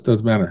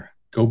Doesn't matter.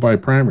 Go buy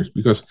primers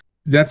because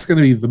that's going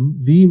to be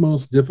the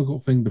most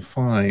difficult thing to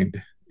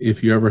find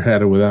if you ever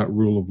had a without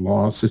rule of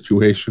law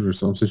situation or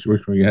some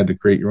situation where you had to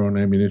create your own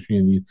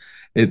ammunition.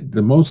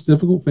 The most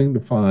difficult thing to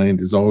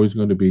find is always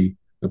going to be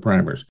the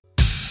primers.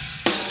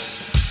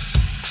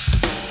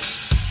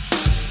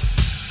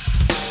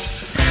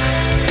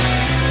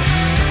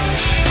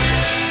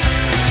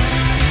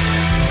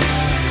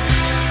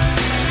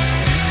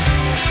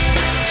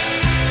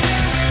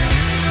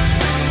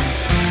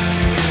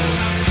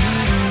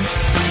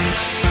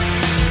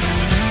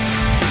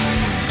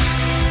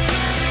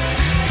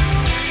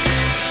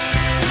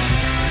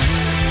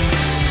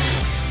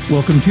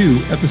 Welcome to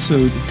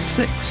episode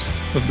 6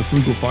 of the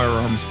Frugal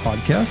Firearms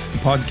Podcast, the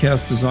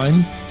podcast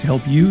designed to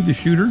help you, the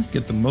shooter,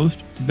 get the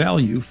most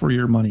value for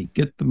your money,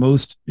 get the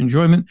most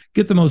enjoyment,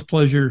 get the most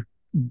pleasure,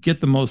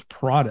 get the most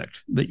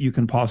product that you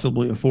can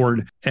possibly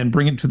afford, and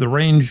bring it to the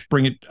range,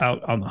 bring it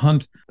out on the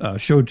hunt,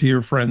 show it to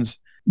your friends.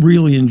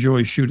 Really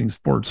enjoy shooting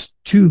sports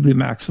to the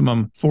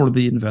maximum for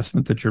the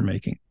investment that you're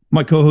making.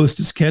 My co-host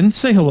is Ken.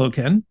 Say hello,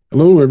 Ken.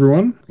 Hello,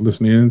 everyone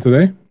listening in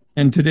today.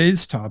 And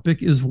today's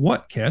topic is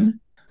what, Ken?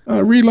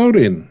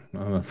 Reloading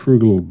on a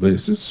frugal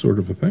basis, sort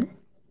of a thing.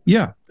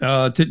 Yeah.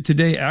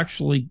 Today,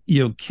 actually,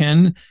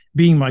 Ken,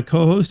 being my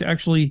co-host,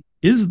 actually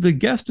is the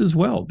guest as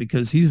well,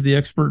 because he's the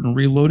expert in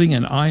reloading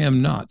and I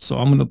am not. So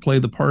I'm going to play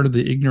the part of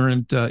the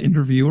ignorant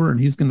interviewer, and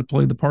he's going to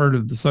play the part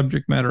of the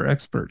subject matter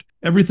expert.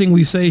 Everything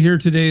we say here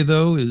today,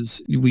 though,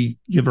 is we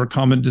give our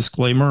common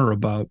disclaimer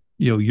about,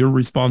 you're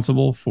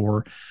responsible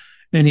for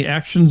any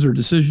actions or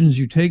decisions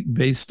you take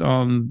based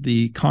on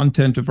the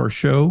content of our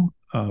show.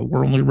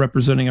 We're only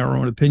representing our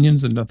own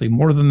opinions and nothing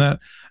more than that.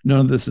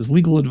 None of this is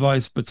legal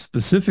advice, but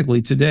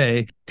specifically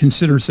today,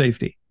 consider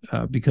safety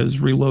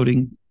because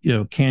reloading,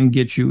 can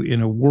get you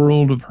in a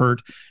world of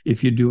hurt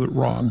if you do it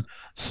wrong.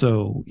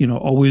 So,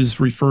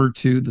 always refer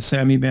to the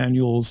SAMI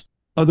manuals,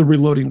 other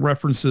reloading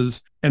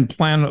references, and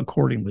plan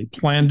accordingly.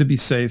 Plan to be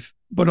safe,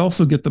 but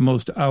also get the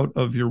most out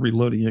of your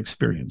reloading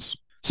experience.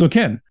 So,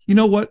 Ken, you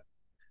know what?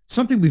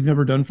 Something we've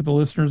never done for the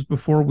listeners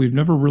before. We've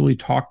never really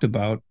talked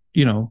about,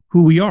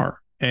 who we are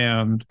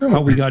and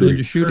how we got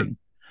into shooting.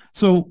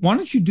 So why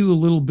don't you do a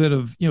little bit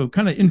of,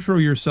 kind of intro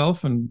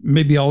yourself, and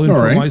maybe I'll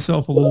intro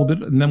myself a little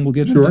bit, and then we'll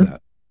get into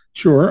that.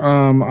 Sure.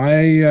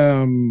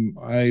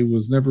 I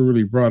was never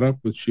really brought up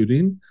with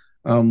shooting,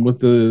 with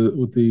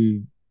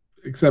the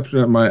exception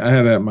of I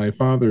had my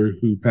father,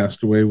 who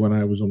passed away when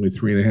I was only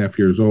 3.5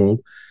 years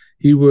old.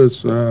 He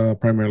was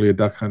primarily a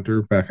duck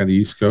hunter back on the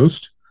East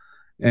Coast,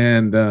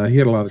 and he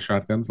had a lot of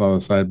shotguns, a lot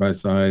of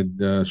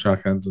side-by-side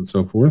shotguns and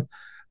so forth.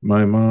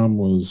 My mom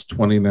was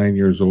 29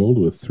 years old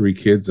with 3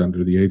 kids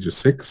under the age of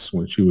 6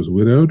 when she was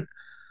widowed,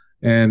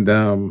 and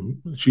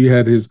she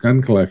had his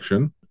gun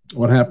collection.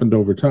 What happened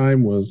over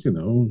time was,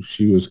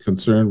 she was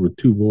concerned with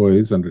 2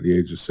 boys under the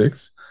age of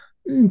 6,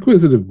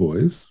 inquisitive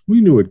boys.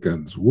 We knew what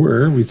guns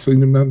were. We'd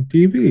seen them on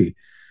TV.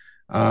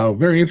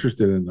 Very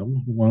interested in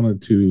them.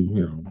 Wanted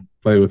to,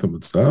 play with them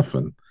and stuff,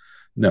 and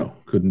no,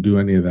 couldn't do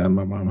any of that.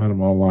 My mom had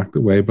them all locked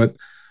away. But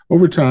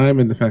over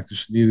time, and the fact that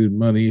she needed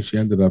money, she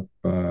ended up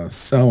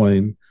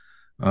selling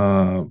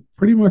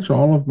pretty much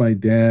all of my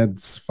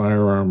dad's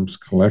firearms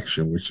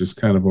collection, which has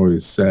kind of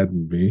always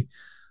saddened me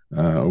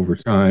over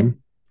time.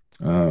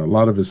 A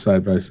lot of his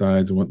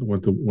side-by-sides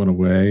went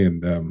away,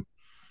 and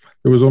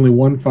there was only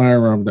one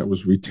firearm that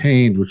was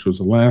retained, which was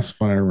the last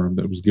firearm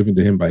that was given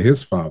to him by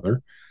his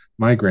father,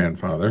 my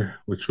grandfather,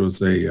 which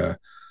was a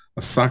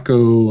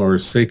Sako or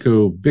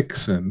Seiko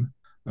Vixen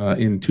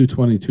in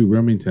 222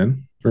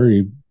 Remington.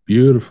 Very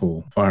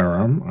beautiful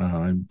firearm.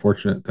 I'm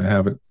fortunate to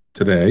have it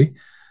today.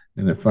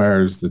 And it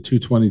fires the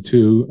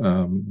 222,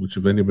 which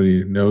if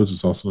anybody knows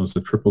is also known as the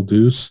triple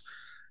deuce.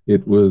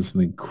 It was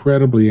an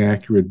incredibly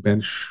accurate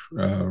bench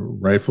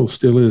rifle,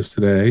 still is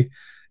today.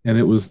 And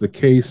it was the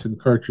case and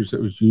cartridge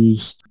that was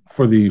used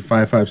for the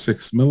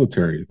 5.56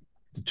 military.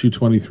 The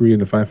 223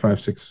 and the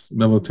 5.56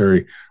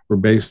 military were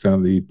based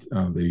on the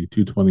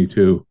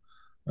 222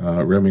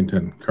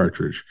 Remington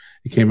cartridge.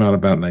 It came out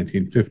about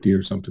 1950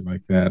 or something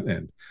like that,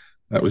 and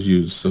that was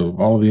used. So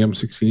all of the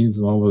M16s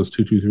and all those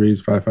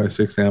 223s,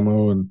 5.56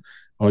 ammo, and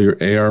all your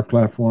AR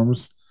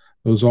platforms,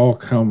 those all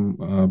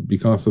come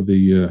because of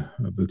the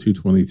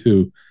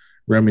 222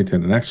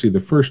 Remington. And actually, the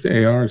first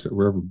ARs that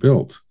were ever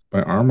built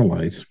by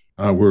Armalite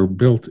were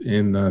built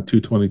in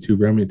 222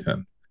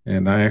 Remington.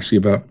 And I actually,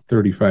 about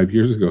 35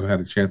 years ago, had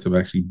a chance of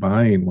actually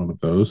buying one of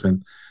those.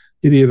 And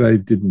idiot, I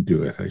didn't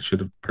do it. I should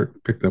have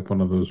picked up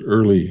one of those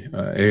early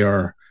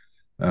AR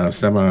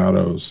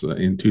semi-autos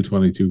in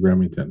 222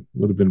 Remington.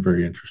 Would have been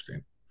very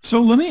interesting.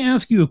 So let me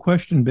ask you a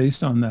question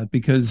based on that,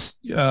 because,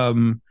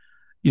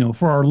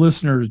 for our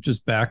listeners,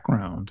 just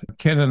background,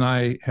 Ken and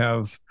I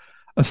have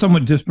a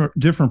somewhat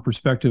different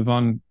perspective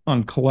on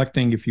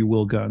collecting, if you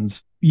will,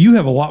 guns. You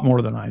have a lot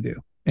more than I do.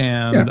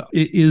 And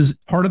it is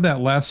part of that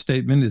last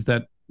statement is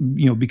that,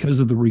 because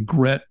of the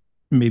regret,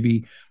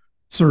 maybe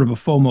sort of a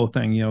FOMO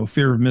thing,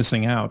 fear of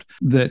missing out,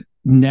 that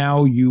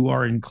now you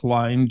are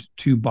inclined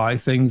to buy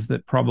things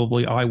that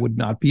probably I would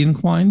not be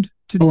inclined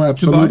Oh, to buy?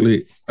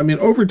 absolutely. I mean,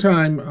 over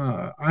time,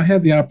 I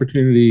had the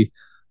opportunity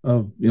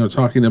of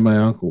talking to my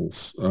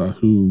uncles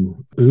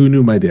who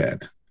knew my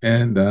dad,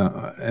 and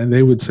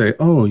they would say,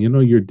 "Oh,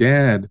 your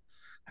dad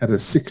had a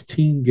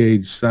 16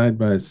 gauge side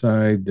by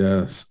side.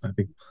 I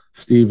think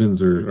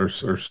Stevens or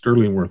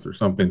Sterlingworth or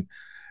something."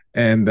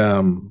 And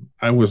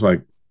I was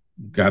like,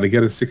 got to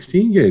get a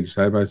 16 gauge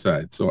side by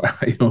side. So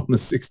I own a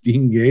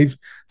 16 gauge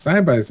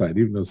side by side,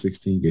 even though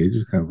 16 gauge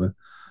is kind of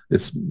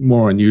it's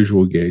more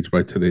unusual gauge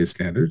by today's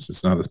standards.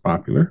 It's not as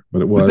popular,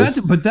 but it But was.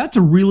 that's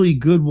a really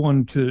good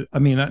one to. I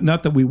mean,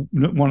 not that we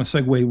want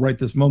to segue right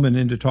this moment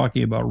into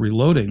talking about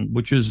reloading,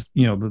 which is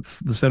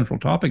the central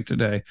topic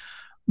today.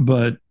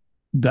 But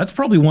that's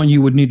probably one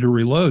you would need to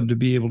reload to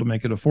be able to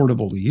make it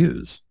affordable to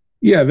use.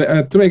 Yeah,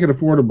 to make it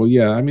affordable.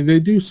 Yeah, I mean they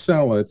do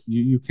sell it.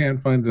 You can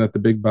find it at the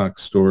big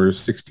box stores.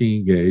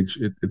 16 gauge.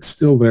 It's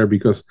still there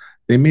because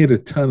they made a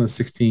ton of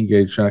 16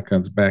 gauge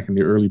shotguns back in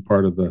the early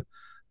part of the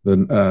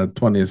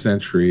 20th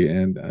century,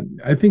 and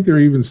I think there are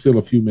even still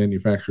a few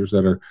manufacturers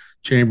that are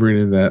chambering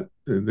in that.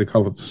 They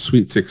call it the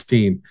Sweet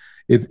 16.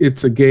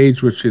 It's a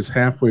gauge which is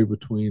halfway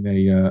between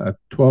a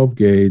 12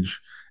 gauge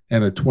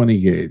and a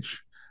 20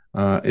 gauge.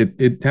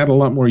 It had a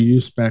lot more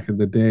use back in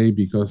the day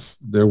because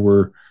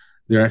there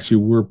actually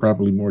were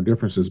probably more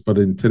differences, but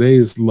in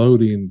today's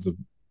loadings of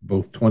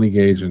both 20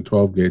 gauge and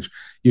 12 gauge,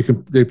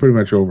 they pretty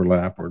much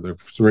overlap, or they're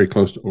very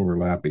close to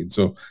overlapping.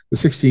 So the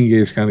 16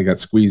 gauge kind of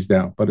got squeezed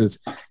out, but it's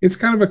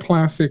kind of a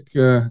classic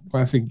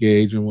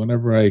gauge. And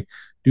whenever I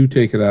do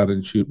take it out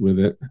and shoot with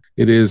it,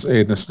 it is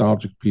a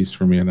nostalgic piece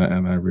for me, and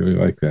I really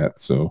like that.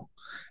 So,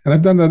 and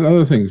I've done that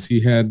other things.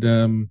 He had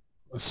a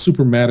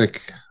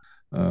Supermatic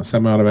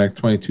semi-automatic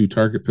 22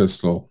 target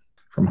pistol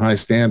from High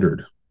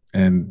Standard,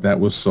 and that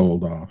was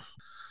sold off.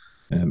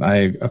 And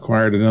I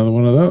acquired another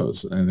one of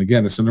those. And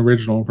again, it's an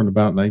original from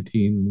about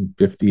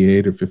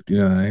 1958 or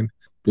 59.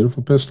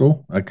 Beautiful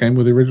pistol. I came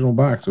with the original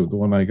box of the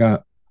one I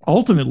got.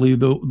 Ultimately,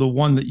 the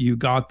one that you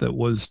got that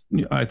was,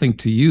 I think,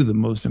 to you the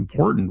most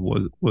important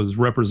was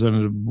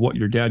representative of what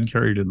your dad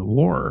carried in the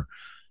war,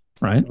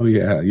 right? Oh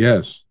yeah,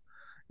 yes,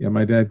 yeah.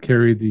 My dad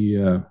carried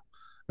a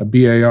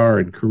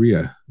BAR in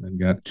Korea and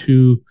got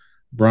two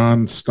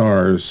bronze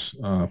stars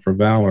for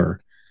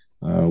valor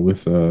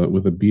with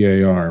a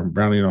BAR,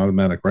 Browning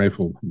automatic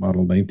rifle,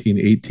 model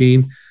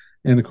 1918.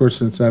 And of course,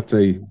 since that's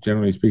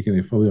generally speaking,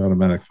 a fully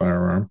automatic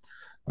firearm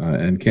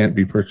and can't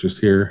be purchased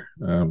here,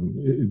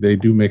 they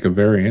do make a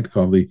variant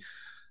called the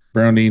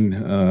Browning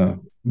BAR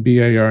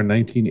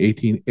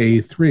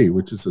 1918A3,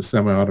 which is a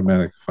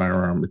semi-automatic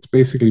firearm. It's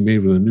basically made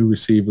with a new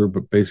receiver,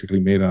 but basically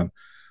made on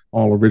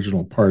all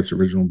original parts,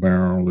 original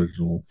barrel,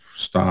 original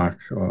stock.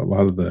 A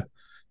lot of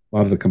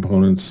the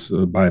components,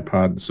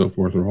 bipod and so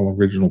forth, are all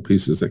original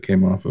pieces that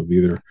came off of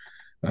either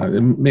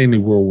mainly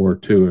World War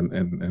II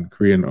and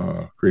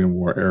Korean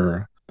War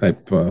era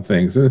type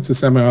things. And it's a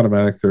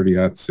semi-automatic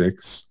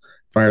 30-06,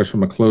 fires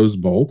from a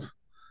closed bolt.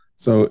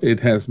 So it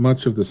has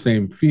much of the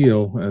same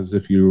feel as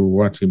if you were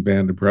watching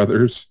Band of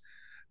Brothers.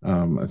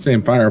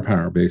 Same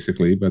firepower,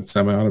 basically, but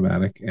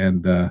semi-automatic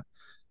and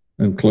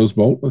closed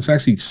bolt. It's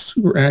actually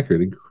super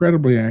accurate,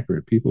 incredibly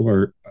accurate. People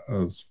are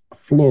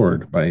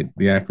floored by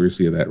the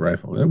accuracy of that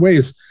rifle. It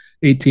weighs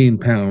 18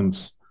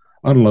 pounds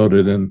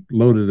unloaded, and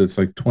loaded it's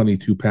like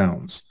 22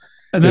 pounds.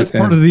 And that's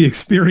part of the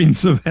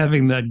experience of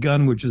having that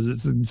gun, which is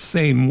its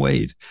insane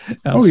weight.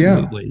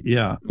 Absolutely. Oh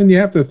yeah. And you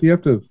have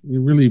to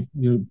really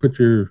put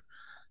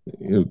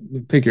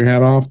take your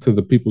hat off to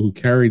the people who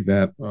carried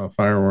that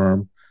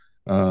firearm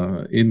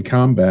in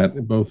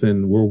combat, both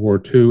in World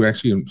War II,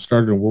 actually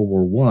started in World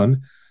War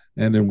One,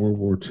 and in World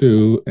War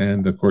II,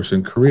 and of course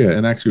in Korea,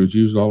 and actually was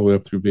used all the way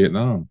up through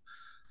Vietnam.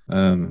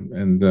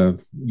 And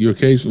you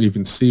occasionally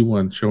even see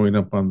one showing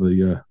up on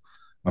the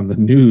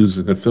news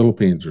in the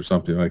Philippines or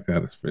something like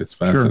that. It's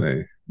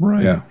fascinating. Sure.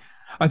 Right. Yeah.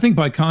 I think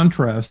by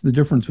contrast, the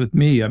difference with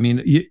me, I mean,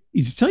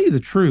 to tell you the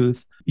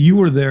truth, you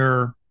were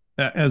there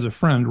as a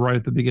friend right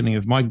at the beginning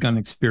of my gun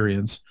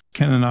experience.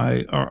 Ken and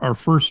I, our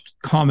first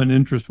common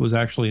interest was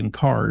actually in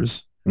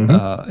cars.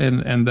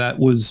 Mm-hmm. And that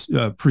was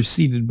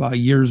preceded by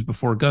years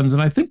before guns.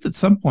 And I think at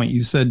some point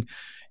you said,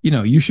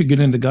 you should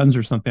get into guns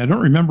or something. I don't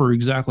remember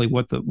exactly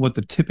what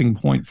the tipping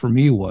point for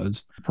me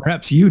was.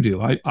 Perhaps you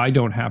do. I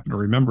don't happen to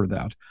remember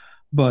that.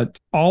 But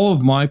all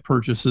of my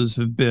purchases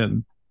have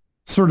been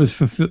sort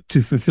of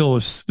to fulfill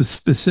a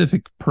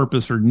specific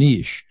purpose or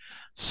niche.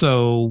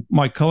 So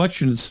my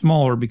collection is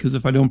smaller because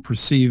if I don't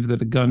perceive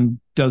that a gun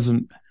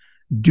doesn't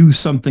do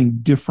something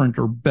different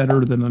or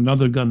better than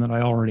another gun that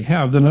I already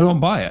have, then I don't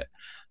buy it.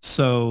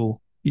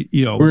 So,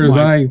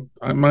 whereas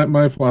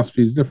my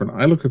philosophy is different.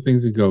 I look at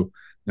things and go,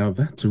 now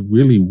that's a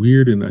really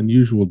weird and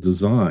unusual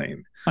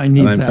design. I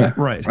need that,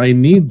 right? I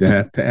need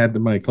that to add to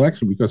my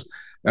collection because,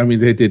 I mean,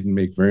 they didn't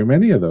make very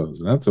many of those.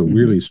 And that's a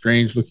really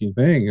strange looking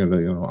thing,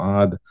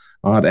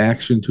 odd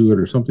action to it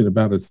or something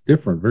about it's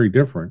different, very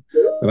different,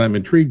 that I'm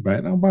intrigued by it.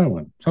 And I'll buy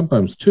one,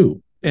 sometimes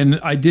two. And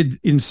I did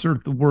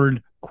insert the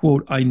word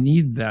quote, I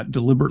need that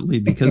deliberately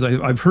because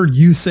I've heard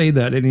you say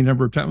that any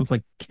number of times. It's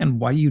like, Ken,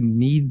 why do you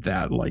need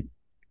that? Like,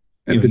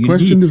 And the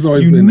question has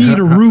always you been, need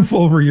a roof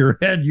over your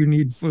head, you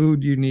need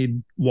food, you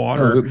need no,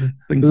 water,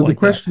 things the like that.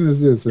 question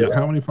is this, is Yeah.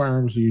 how many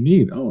firearms do you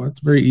need? Oh,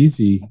 that's a very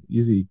easy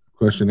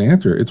question to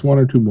answer. It's one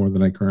or two more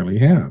than I currently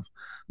have.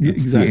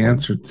 That's the Exactly.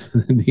 answer to,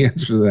 the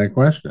answer to that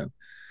question.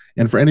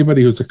 And for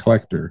anybody who's a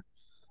collector,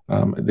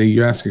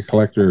 you ask a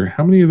collector,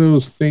 how many of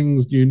those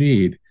things do you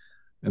need?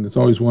 And it's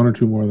always one or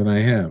two more than I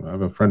have. I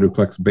have a friend who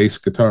collects bass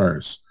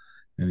guitars,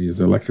 and he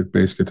has electric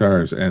bass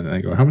guitars. And I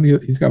go, how many?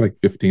 He's got like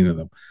 15 of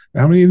them.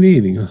 How many do you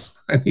need? He goes,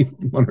 I need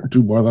one or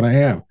two more than I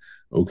have.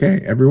 Okay,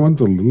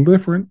 everyone's a little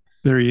different.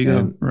 There you go.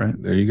 And Right.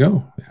 there you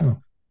go. Yeah.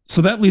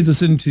 So that leads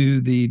us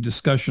into the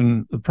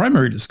discussion, the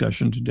primary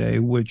discussion today,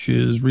 which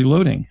is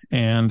reloading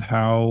and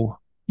how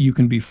you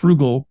can be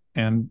frugal.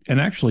 And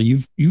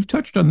actually, you've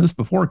touched on this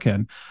before,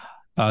 Ken,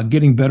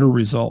 getting better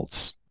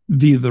results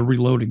via the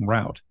reloading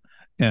route.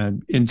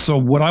 And so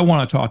what I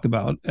want to talk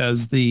about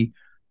as the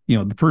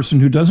person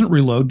who doesn't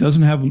reload,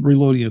 doesn't have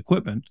reloading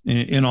equipment.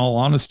 In all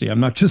honesty, I'm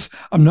not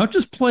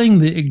just playing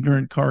the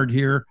ignorant card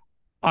here.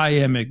 I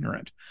am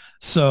ignorant.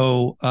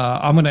 So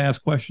I'm going to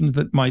ask questions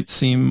that might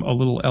seem a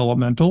little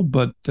elemental,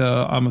 but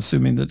I'm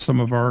assuming that some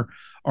of our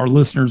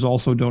listeners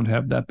also don't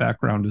have that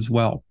background as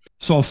well.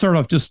 So I'll start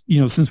off just,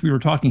 since we were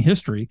talking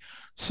history.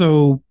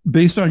 So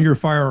based on your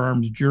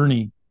firearms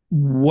journey,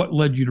 what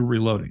led you to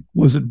reloading?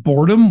 Was it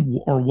boredom,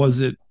 or was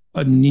it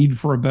a need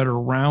for a better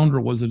round,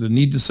 or was it a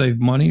need to save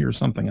money, or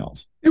something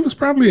else? It was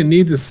probably a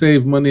need to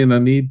save money and a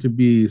need to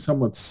be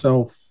somewhat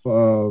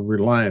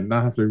self-reliant,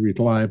 not have to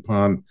rely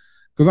upon,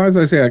 because as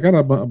I say, I got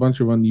a bunch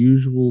of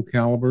unusual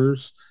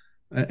calibers,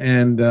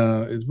 and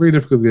it's very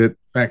difficult to get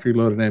factory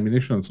loaded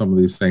ammunition on some of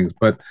these things.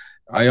 But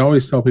I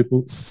always tell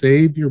people,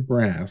 save your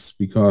brass,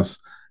 because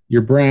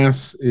your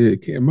brass,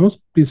 most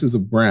pieces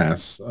of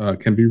brass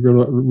can be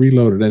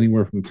reloaded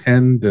anywhere from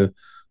 10 to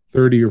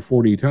 30 or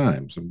 40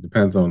 times. It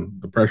depends on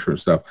the pressure and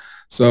stuff.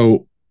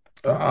 So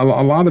a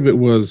lot of it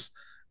was,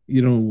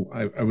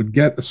 I would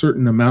get a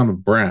certain amount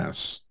of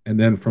brass, and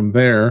then from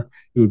there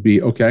it would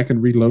be, okay, I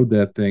can reload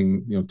that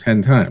thing,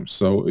 10 times.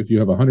 So if you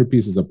have 100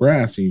 pieces of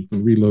brass and you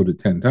can reload it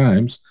 10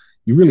 times,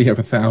 you really have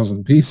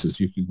 1,000 pieces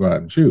you could go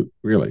out and shoot,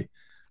 really,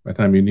 by the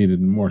time you needed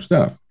more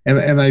stuff.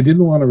 And I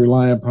didn't want to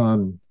rely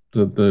upon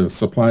the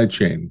supply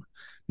chain,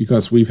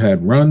 because we've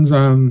had runs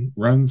on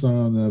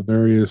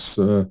various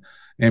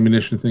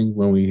ammunition things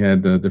when we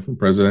had different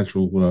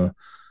presidential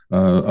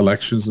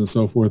elections and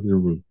so forth.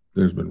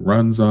 There's been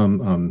runs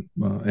on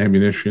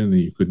ammunition, and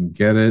you couldn't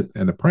get it,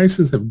 and the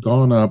prices have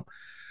gone up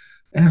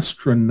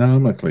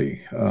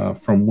astronomically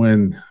from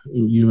when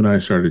you and I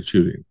started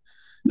shooting.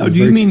 Now,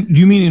 do you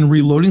mean in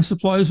reloading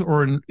supplies,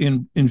 or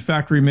in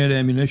factory made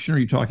ammunition? Or are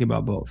you talking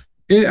about both?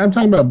 I'm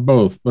talking about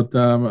both, but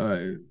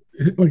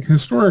like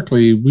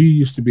historically, we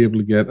used to be able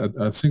to get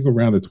a single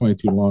round of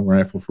 22 long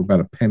rifle for about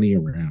a penny a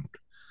round.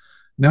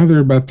 Now they're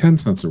about 10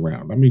 cents a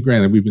round. I mean,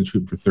 granted, we've been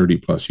shooting for 30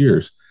 plus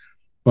years,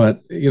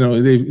 but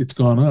it's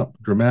gone up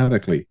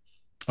dramatically.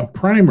 A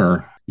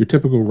primer, your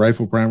typical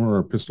rifle primer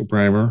or pistol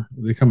primer,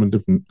 they come in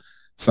different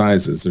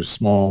sizes. There's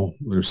small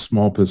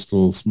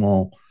pistol,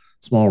 small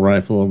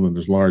rifle, and then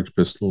there's large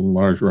pistol,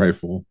 large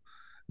rifle.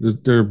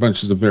 There are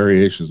bunches of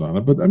variations on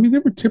it, but I mean, they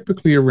were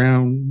typically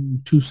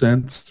around 2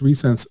 cents, 3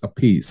 cents a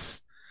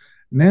piece.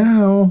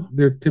 Now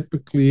they're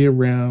typically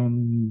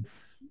around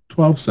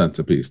 12 cents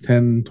a piece,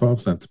 10,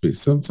 12 cents a piece.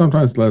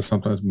 Sometimes less,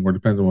 sometimes more,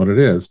 depends on what it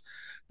is.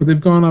 But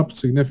they've gone up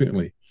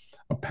significantly.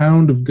 A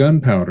pound of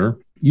gunpowder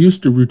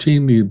used to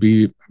routinely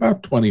be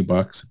about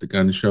 $20 at the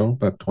gun show,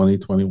 about 20,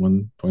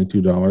 21,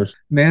 $22.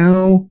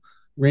 Now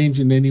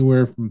ranging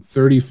anywhere from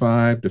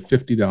 $35 to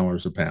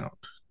 $50 a pound.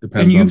 And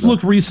Depends on you've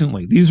looked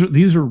recently. These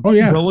are oh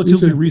yeah,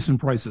 relatively recent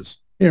prices.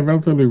 yeah,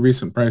 relatively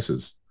recent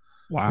prices.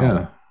 Wow.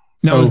 Yeah.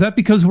 Now, is So that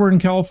because we're in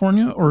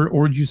California, or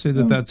would you say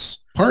that that's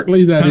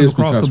partly that kind of is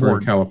across the because we're in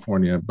board?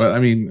 California, but I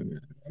mean,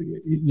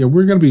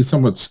 we're going to be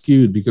somewhat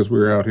skewed because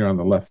we're out here on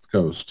the left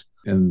coast,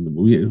 and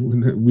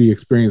we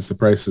experience the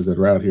prices that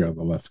are out here on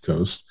the left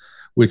coast,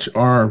 which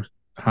are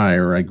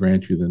higher, I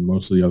grant you, than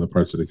most of the other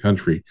parts of the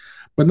country.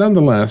 But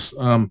nonetheless,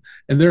 and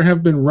there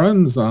have been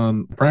runs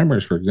on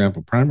primers, for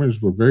example.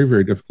 Primers were very,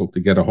 very difficult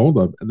to get a hold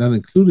of, and that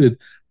included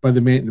by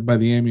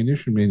the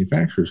ammunition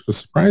manufacturers, because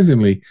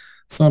surprisingly,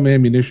 some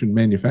ammunition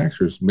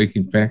manufacturers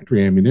making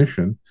factory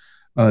ammunition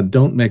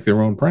don't make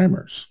their own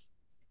primers,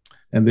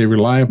 and they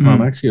rely upon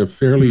Mm, actually a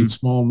fairly mm,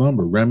 small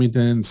number: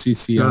 Remington, sure.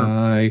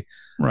 CCI,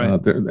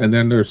 Right. and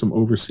then there's some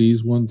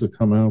overseas ones that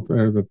come out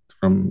there that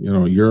from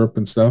Europe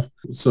and stuff.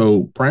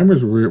 So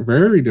primers were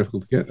very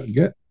difficult to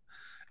get.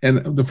 And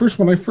the first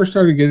when I first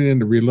started getting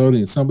into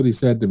reloading, somebody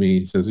said to me,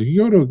 he says, if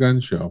you go to a gun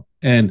show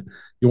and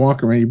you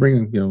walk around, you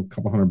bring a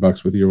couple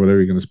 $100 with you or whatever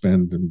you're going to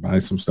spend and buy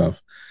some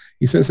stuff.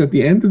 He says at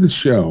the end of the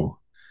show,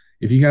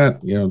 if you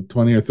got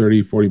 20 or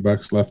 30,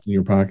 $40 left in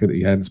your pocket that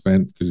you hadn't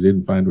spent because you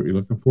didn't find what you're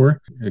looking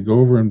for, go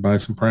over and buy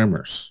some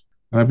primers.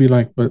 And I'd be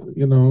like, but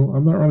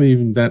I'm not really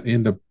even that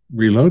into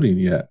reloading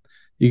yet.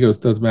 He goes,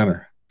 doesn't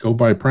matter. Go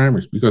buy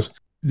primers, because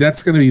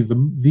That's going to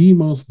be the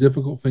most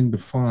difficult thing to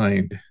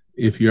find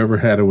if you ever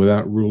had a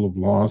without rule of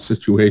law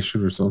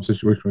situation or some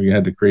situation where you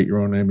had to create your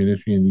own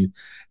ammunition.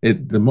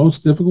 And the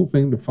most difficult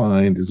thing to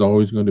find is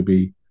always going to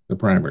be the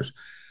primers.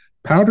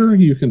 Powder,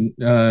 you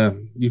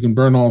can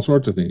burn all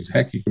sorts of things.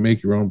 Heck, you can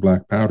make your own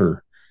black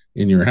powder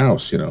in your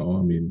house. I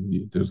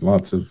mean, there's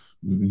lots of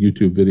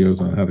YouTube videos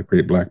on how to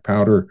create black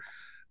powder,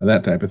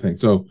 that type of thing.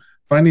 So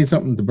finding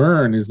something to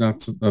burn is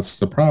not that's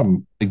the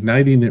problem.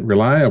 Igniting it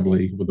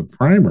reliably with a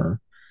primer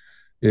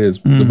is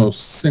the Mm.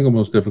 single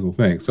most difficult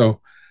thing.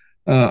 So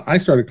I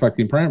started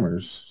collecting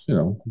primers,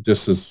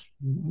 just as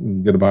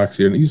get a box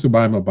here. And I used to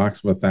buy them a box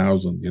of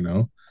 1,000,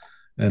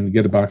 and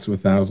get a box of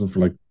 1,000 for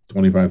like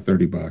 25,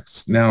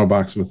 $30. Now a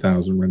box of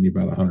 1,000 run you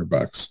about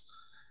 $100,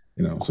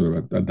 sort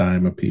of a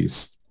dime a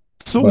piece.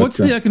 So But what's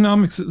the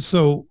economics?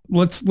 So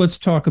let's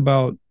talk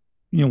about,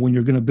 when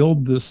you're going to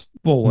build this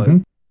bullet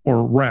mhm,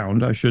 or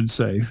round, I should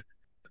say,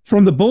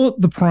 from the bullet,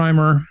 the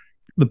primer,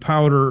 the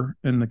powder,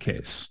 and the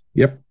case.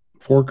 yep,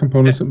 four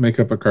components that make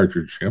up a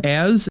cartridge. Yep.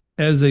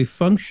 As a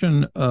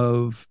function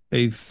of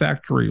a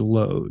factory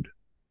load,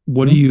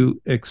 what do Mhm.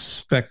 you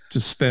expect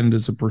to spend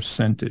as a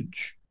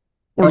percentage?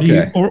 Or do you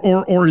Okay.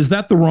 or is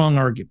that the wrong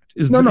argument?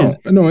 No.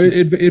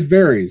 It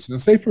varies. Now,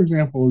 say for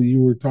example,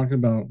 you were talking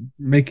about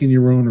making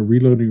your own or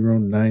reloading your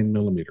own 9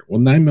 millimeter. Well,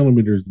 9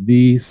 millimeter is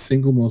the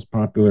single most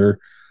popular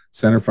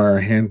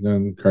centerfire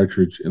handgun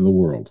cartridge in the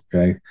world.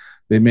 Okay,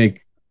 they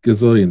make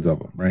gazillions of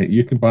them. Right,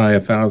 you can buy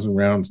 1,000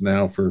 rounds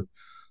now for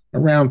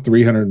around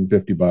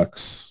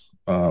 $350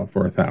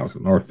 for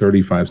 1,000 or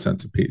 35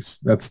 cents a piece.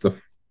 That's the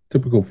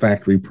typical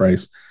factory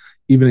price,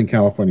 even in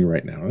California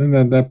right now. And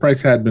then that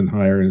price had been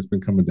higher and it's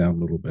been coming down a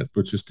little bit,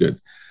 which is good.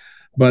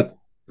 But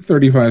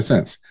 35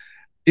 cents.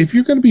 If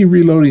you're going to be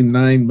reloading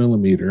 9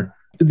 millimeter,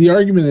 the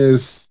argument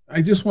is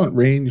I just want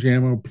range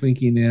ammo,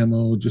 plinking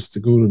ammo, just to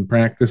go and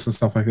practice and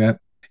stuff like that.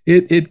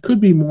 It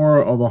could be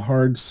more of a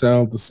hard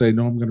sell to say,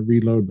 no, I'm going to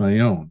reload my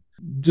own.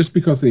 Just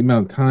because of the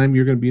amount of time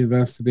you're going to be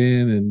invested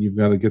in and you've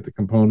got to get the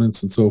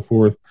components and so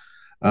forth.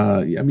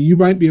 I mean, you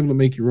might be able to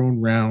make your own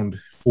round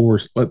for,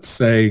 let's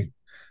say,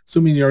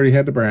 assuming you already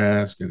had the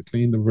brass, you got to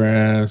clean the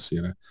brass,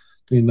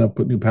 clean up,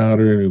 put new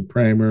powder, new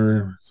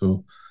primer.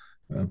 So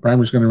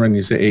primer's going to run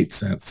you, say, 8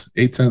 cents.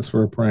 8 cents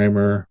for a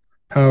primer.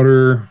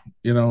 Powder,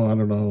 I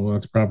don't know,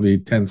 that's probably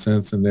 10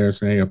 cents in there,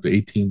 saying up to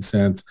 18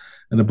 cents.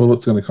 And the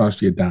bullet's going to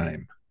cost you a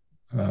dime.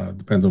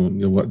 Depends on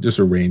what, just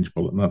a range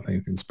bullet, not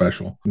anything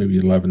special, maybe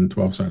 11,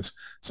 12 cents.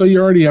 So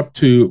you're already up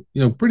to,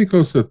 pretty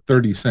close to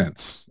 30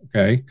 cents.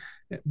 Okay.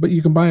 But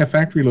you can buy a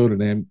factory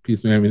loaded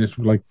piece of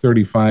ammunition for like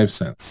 35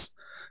 cents.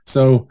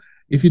 So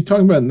if you're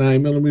talking about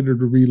 9 millimeter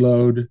to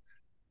reload,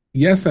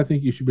 yes, I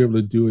think you should be able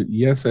to do it.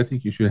 Yes, I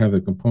think you should have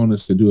the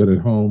components to do it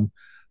at home.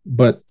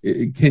 But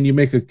can you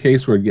make a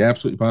case where you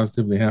absolutely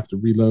positively have to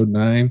reload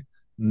 9?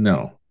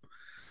 No.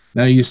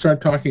 Now you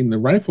start talking the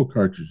rifle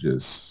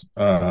cartridges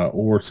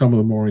or some of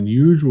the more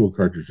unusual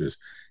cartridges.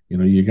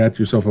 You got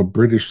yourself a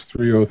British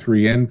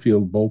 303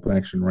 Enfield bolt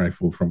action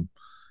rifle from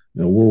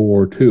World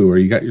War II, or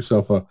you got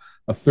yourself a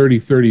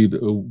 30-30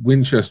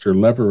 Winchester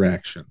lever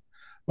action.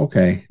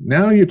 Okay,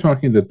 now you're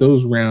talking that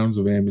those rounds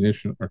of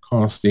ammunition are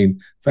costing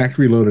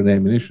factory loaded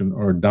ammunition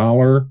or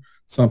 $1,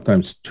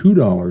 sometimes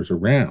 $2 a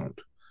round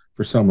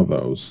for some of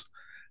those.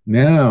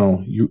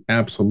 Now you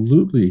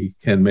absolutely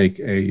can make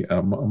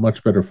a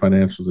much better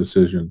financial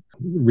decision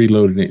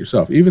reloading it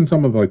yourself. Even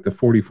some of like the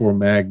 44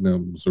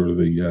 Magnums or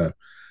the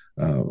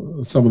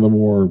some of the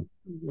more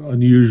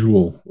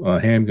unusual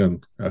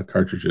handgun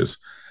cartridges.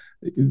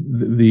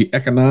 The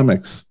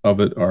economics of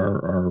it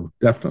are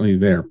definitely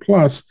there.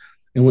 Plus,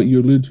 and what you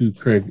alluded to,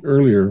 Craig,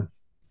 earlier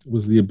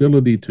was the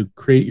ability to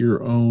create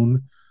your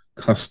own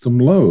custom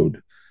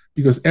load.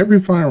 Because every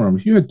firearm,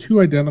 if you had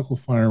two identical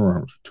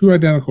firearms, two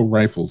identical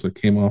rifles that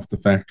came off the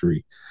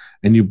factory,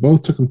 and you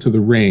both took them to the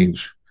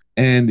range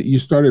and you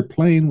started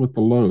playing with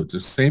the loads,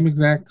 the same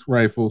exact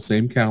rifle,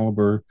 same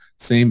caliber,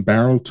 same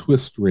barrel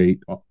twist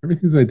rate,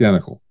 everything's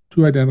identical,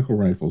 two identical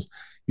rifles.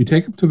 You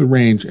take them to the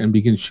range and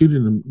begin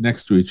shooting them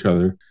next to each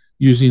other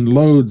using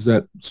loads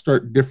that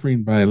start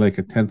differing by like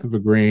a tenth of a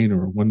grain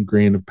or 1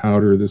 grain of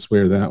powder this way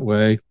or that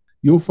way.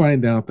 You'll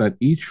find out that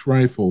each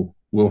rifle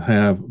will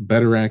have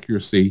better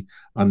accuracy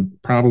on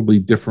probably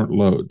different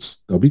loads.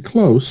 They'll be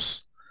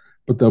close,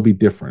 but they'll be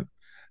different.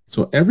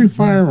 So every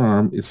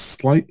firearm is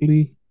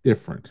slightly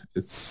different.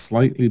 It's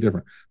slightly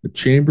different. The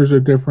chambers are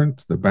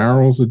different. The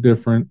barrels are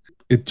different.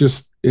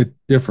 It's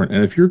different.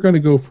 And if you're going to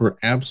go for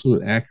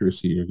absolute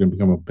accuracy, you're going to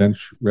become a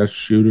bench rest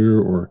shooter,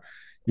 or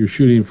you're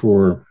shooting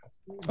for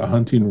a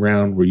hunting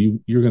round where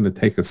you're going to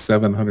take a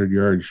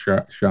 700-yard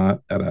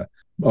shot at a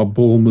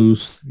bull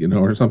moose,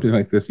 or something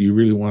like this. You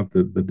really want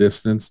the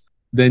distance.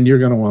 Then you're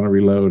going to want to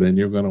reload and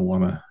you're going to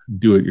want to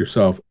do it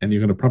yourself. And you're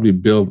going to probably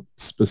build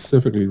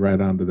specifically right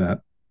onto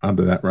that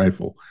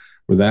rifle,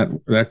 where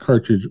that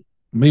cartridge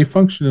may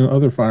function in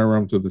other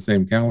firearms of the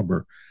same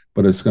caliber,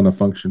 but it's going to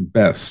function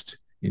best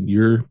in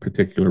your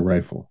particular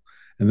rifle.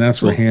 And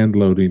that's where So, hand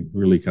loading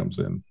really comes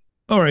in.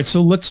 all right.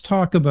 So let's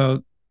talk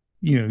about,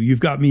 you've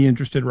got me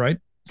interested, right?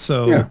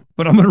 So, Yeah.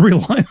 but I'm going to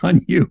rely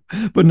on you.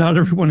 But not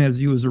everyone has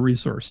you as a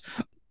resource.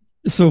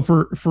 So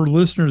for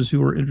listeners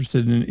who are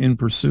interested in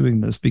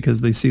pursuing this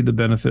because they see the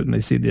benefit and they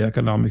see the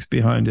economics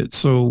behind it,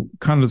 so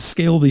kind of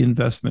scale the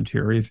investment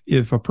here.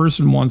 If a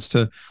person wants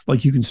to,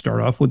 like, you can start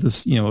off with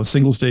this, a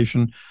single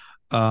station,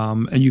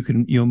 and you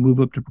can move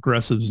up to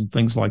progressives and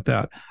things like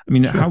that. I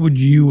mean, how Sure. would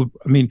you?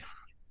 I mean,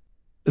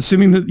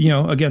 assuming that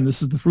again,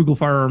 this is the Frugal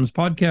Firearms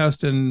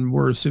podcast, and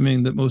we're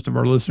assuming that most of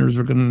our listeners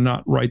are going to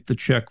not write the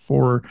check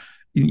for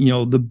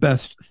the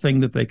best thing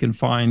that they can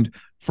find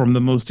from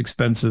the most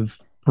expensive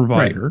Right.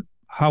 provider.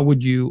 How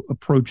would you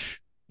approach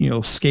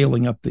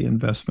scaling up the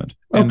investment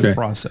and the Okay.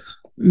 process?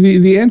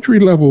 The entry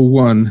level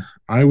one,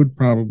 I would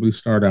probably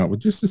start out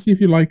with, just to see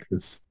if you like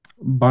this.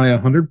 Buy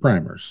 100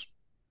 primers.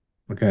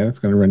 Okay, that's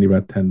going to run you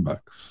about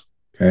 $10.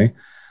 Okay,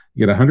 you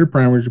get 100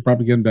 primers. You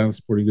probably get them down at a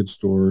sporting goods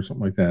store or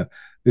something like that.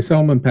 They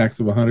sell them in packs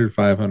of 100,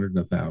 500, and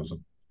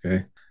 1,000.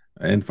 Okay,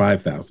 and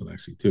 5,000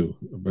 actually too.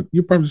 But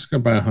you're probably just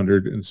going to buy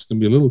 100, and it's going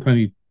to be a little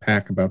tiny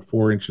pack about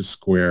 4 inches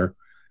square,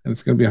 and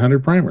it's going to be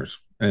 100 primers.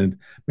 And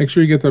make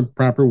sure you get the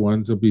proper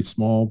ones. They'll be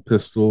small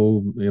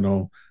pistol,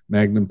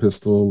 Magnum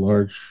pistol,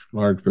 large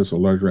pistol,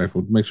 large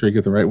rifle. Make sure you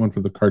get the right one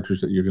for the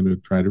cartridge that you're going to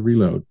try to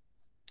reload.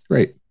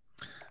 Great.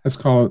 Let's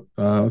call it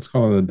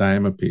a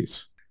dime a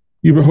piece.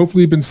 You've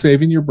hopefully been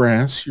saving your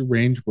brass, your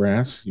range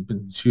brass. You've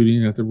been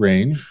shooting at the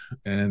range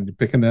and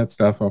picking that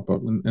stuff up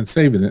and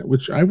saving it,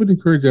 which I would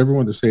encourage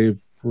everyone to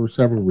save for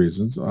several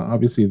reasons.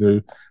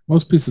 Obviously,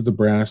 most pieces of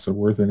brass are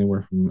worth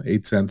anywhere from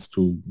 8 cents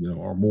to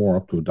or more,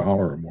 up to $1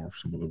 or more for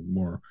some of the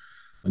more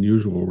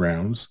unusual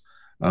rounds.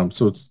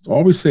 So it's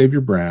always save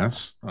your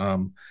brass,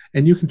 and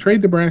you can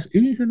trade the brass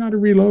even if you're not a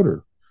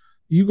reloader.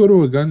 You go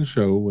to a gun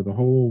show with a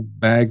whole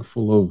bag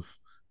full of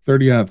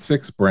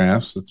 30-06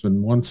 brass that's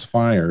been once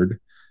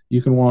fired.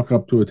 You can walk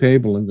up to a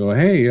table and go,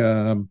 "Hey,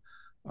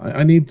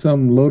 I need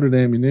some loaded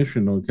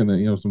ammunition, or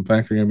some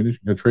factory ammunition.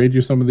 Can I trade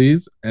you some of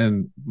these?"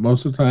 And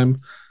most of the time,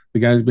 the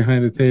guys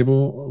behind the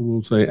table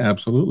will say,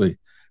 "Absolutely,"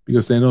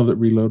 because they know that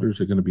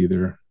reloaders are going to be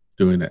there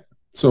doing it.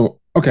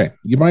 So, okay,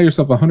 you buy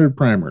yourself 100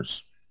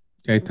 primers.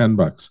 Okay,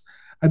 $10.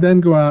 I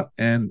then go out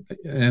and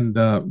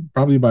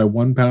probably buy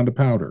 1 pound of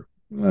powder.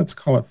 Let's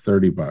call it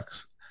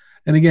 $30.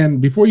 And again,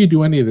 before you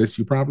do any of this,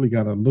 you probably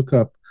got to look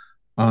up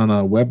on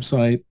a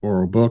website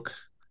or a book.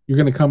 You're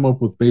going to come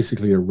up with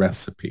basically a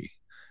recipe,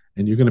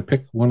 and you're going to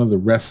pick one of the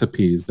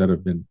recipes that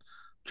have been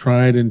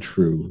tried and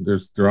true.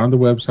 They're on the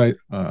website.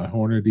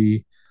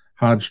 Hornady,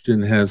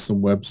 Hodgdon has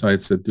some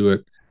websites that do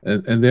it,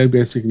 and they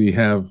basically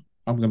have,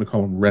 I'm going to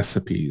call them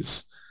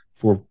recipes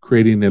for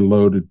creating a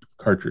loaded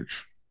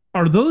cartridge.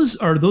 Are those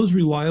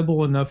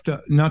reliable enough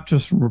to, not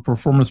just from a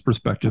performance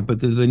perspective, but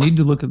do they need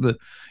to look at the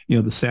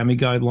SAMI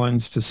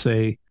guidelines to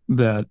say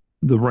that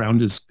the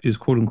round is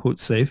quote unquote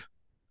safe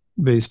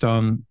based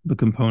on the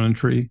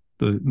componentry,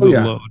 the Oh the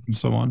yeah, load and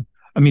so on?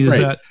 I mean, is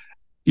right, that,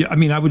 yeah, I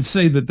mean, I would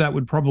say that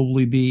would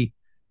probably be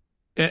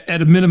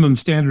at a minimum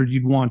standard.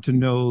 You'd want to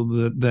know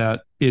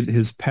that it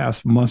has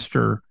passed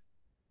muster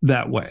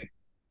that way.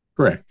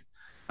 correct.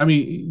 I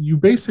mean, you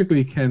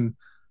basically can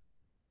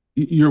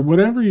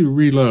whatever you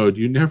reload,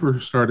 you never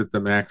start at the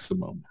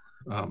maximum.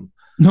 Um,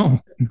 No,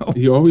 no,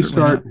 you always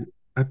certainly not. start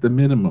at the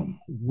minimum,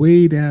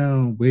 way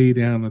down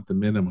at the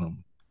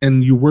minimum,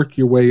 and you work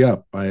your way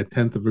up by a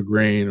tenth of a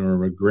grain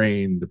or a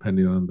grain,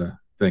 depending on the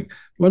thing.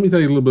 Let me tell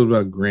you a little bit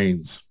about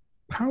grains.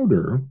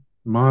 Powder,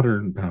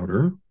 modern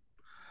powder,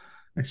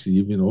 actually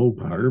even old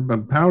powder,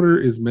 but powder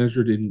is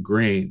measured in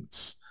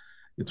grains.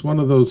 It's one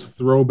of those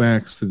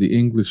throwbacks to the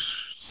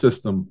English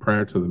system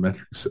prior to the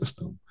metric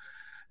system.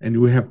 And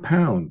we have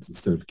pounds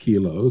instead of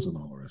kilos and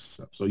all the rest of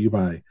stuff. So you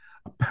buy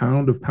a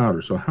pound of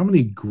powder. So how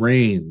many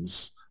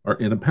grains are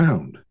in a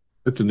pound?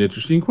 That's an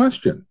interesting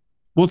question.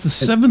 Well, it's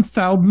a And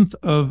 7,000th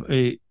of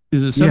a,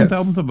 is it 7,000th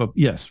yes, of a,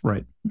 yes,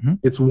 right. Mm-hmm.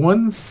 it's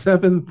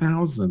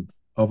 1/7,000th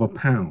of a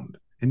pound.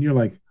 And you're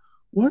like,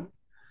 what?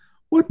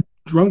 What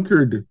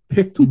drunkard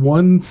picked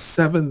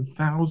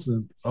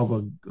 1/7,000th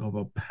of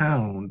a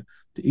pound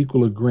to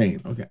equal a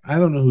grain? Okay, I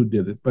don't know who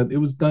did it, but it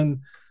was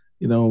done,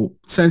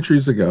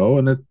 centuries ago,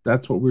 and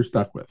that's what we're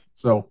stuck with.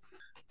 So,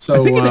 I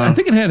so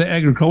think it had an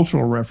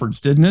agricultural reference,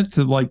 didn't it?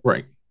 To like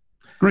right.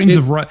 grains It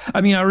of rice. I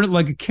mean, I read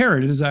like a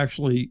carrot is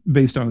actually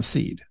based on a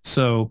seed,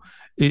 so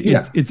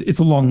Yeah, it's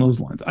along those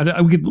lines.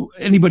 I could,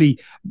 anybody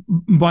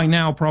by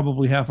now,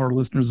 probably half our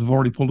listeners have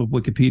already pulled up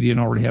Wikipedia and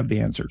already have the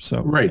answer.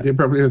 So right. yeah, They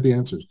probably have the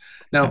answers.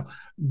 yeah. Now,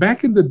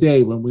 back in the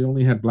day when we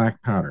only had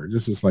black powder,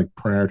 this is like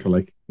prior to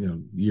like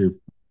year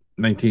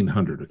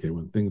 1900. Okay,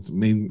 when things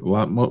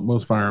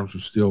most firearms were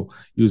still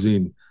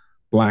using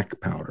black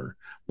powder.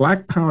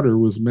 Black powder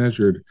was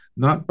measured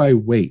not by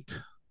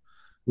weight,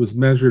 was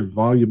measured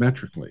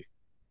volumetrically.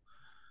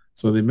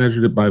 So they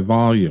measured it by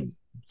volume.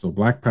 So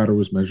black powder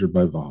was measured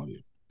by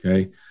volume.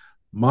 Okay.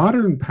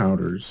 Modern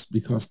powders,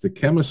 because the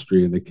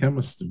chemistry and the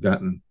chemists have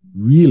gotten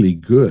really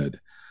good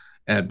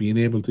at being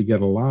able to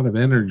get a lot of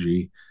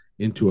energy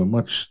into a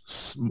much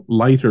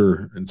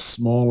lighter and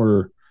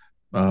smaller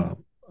uh,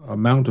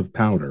 amount of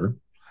powder,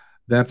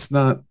 That's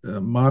not,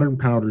 modern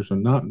powders are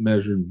not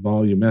measured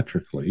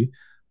volumetrically.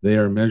 They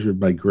are measured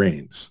by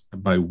grains,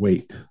 by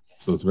weight.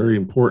 So it's very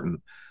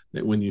important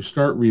that when you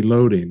start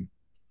reloading,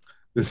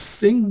 the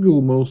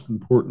single most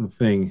important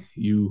thing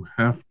you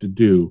have to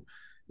do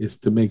is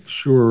to make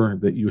sure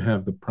that you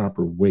have the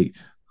proper weight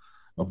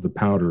of the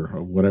powder,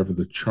 of whatever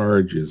the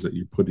charge is that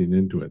you're putting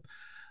into it.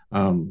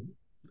 Um,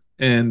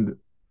 and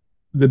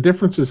the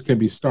differences can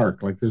be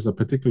stark. Like there's a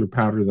particular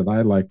powder that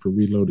I like for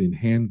reloading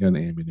handgun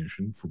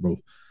ammunition for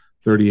both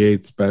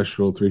 38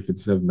 special,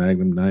 357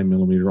 Magnum, 9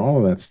 millimeter, all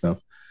of that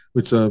stuff,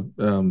 which is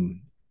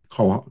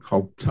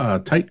called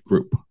tight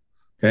group.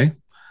 Okay.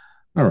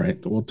 All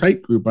right. Well,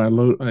 tight group, I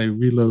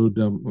reload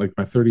like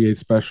my 38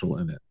 special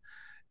in it.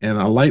 And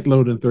a light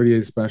load in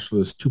 38 special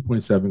is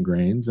 2.7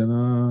 grains, and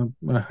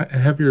a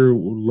heavier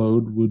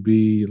load would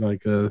be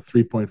like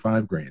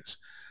 3.5 grains.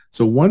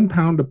 So 1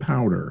 pound of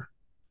powder,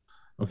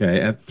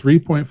 okay, at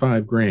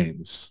 3.5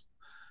 grains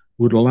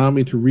would allow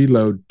me to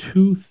reload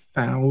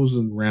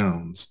 2,000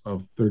 rounds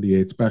of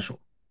 38 special.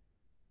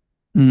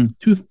 Mm.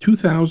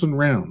 2,000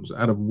 rounds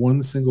out of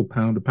one single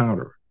pound of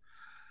powder.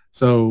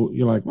 So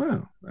you're like,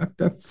 wow,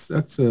 that's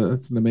an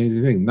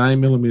amazing thing.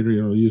 9 millimeter,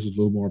 uses a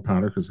little more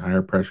powder because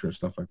higher pressure and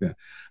stuff like that.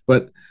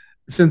 But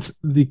since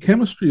the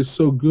chemistry is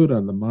so good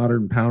on the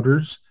modern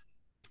powders,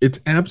 it's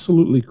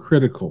absolutely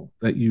critical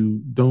that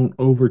you don't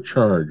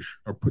overcharge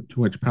or put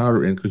too much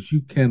powder in, because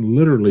you can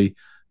literally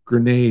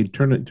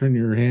turn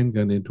your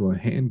handgun into a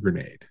hand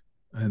grenade.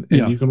 And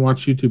Yeah. you can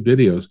watch YouTube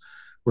videos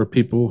where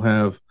people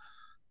have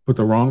put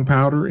the wrong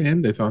powder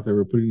in. They thought they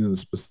were putting in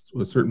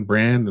a certain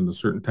brand and a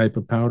certain type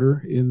of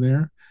powder in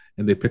there,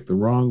 and they picked the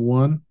wrong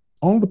one.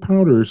 All the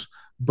powders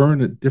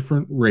burn at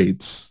different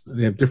rates.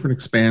 They have different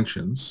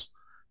expansions.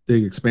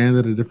 They expand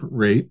at a different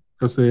rate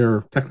because they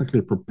are technically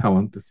a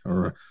propellant,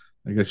 or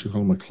I guess you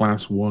call them a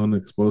class 1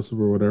 explosive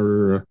or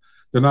whatever.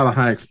 They're not a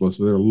high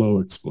explosive. They're a low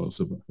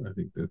explosive. I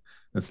think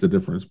that's the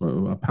difference. But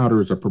a powder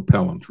is a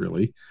propellant,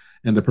 really.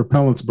 And the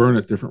propellants burn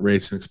at different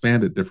rates and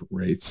expand at different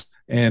rates.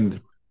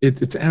 And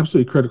it's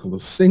absolutely critical. The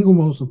single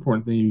most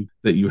important thing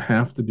that you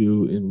have to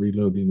do in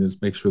reloading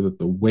is make sure that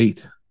the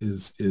weight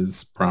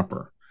is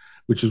proper,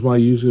 which is why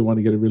you usually want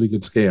to get a really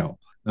good scale.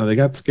 Now, they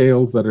got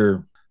scales that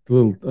are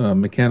little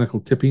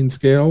mechanical tipping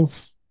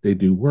scales. They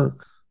do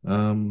work.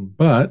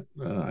 But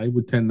I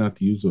would tend not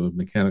to use a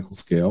mechanical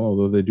scale,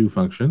 although they do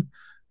function.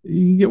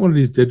 You can get one of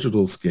these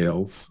digital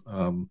scales.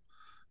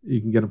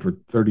 You can get them for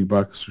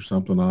 $30 or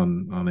something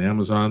on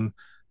Amazon.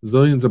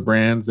 Zillions of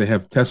brands. They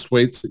have test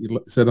weights that you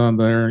set on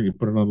there. You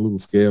put it on a little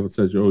scale that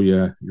says, oh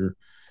yeah,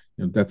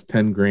 that's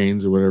 10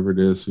 grains or whatever it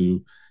is. So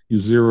you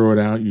zero it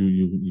out.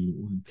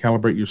 You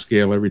calibrate your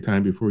scale every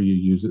time before you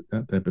use it.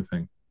 That type of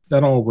thing.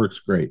 That all works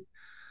great.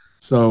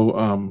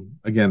 So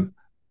again,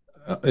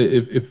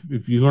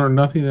 if you learn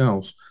nothing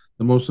else,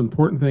 the most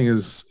important thing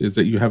is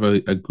that you have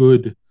a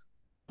good,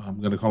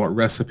 I'm going to call it,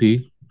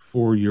 recipe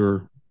for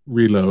your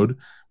reload,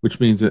 which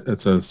means that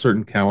it's a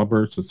certain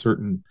caliber, it's a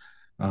certain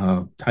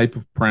type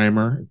of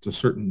primer, it's a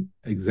certain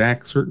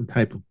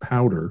type of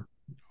powder,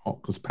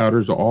 because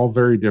powders are all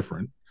very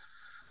different.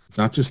 It's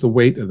not just the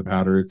weight of the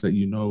powder, it's that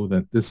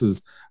that this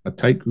is a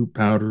tight group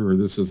powder, or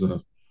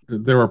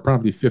there are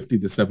probably 50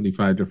 to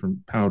 75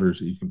 different powders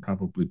that you can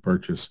probably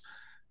purchase.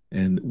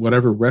 And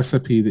whatever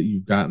recipe that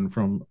you've gotten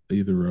from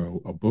either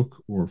a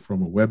book or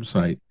from a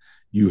website,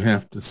 you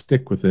have to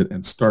stick with it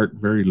and start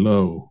very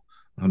low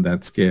on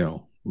that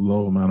scale,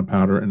 low amount of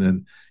powder. And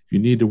then if you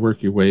need to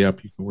work your way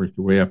up, you can work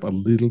your way up a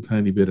little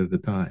tiny bit at a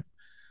time.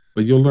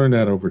 But you'll learn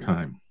that over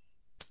time.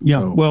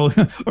 Yeah, So, well,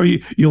 or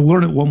you'll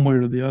learn it one way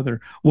or the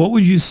other. What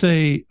would you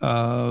say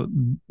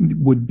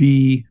would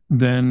be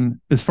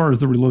then, as far as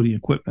the reloading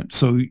equipment?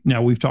 So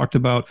now we've talked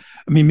about,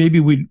 I mean, maybe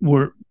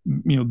we're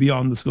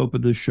beyond the scope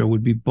of this show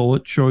would be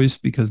bullet choice,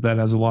 because that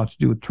has a lot to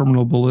do with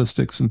terminal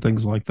ballistics and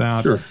things like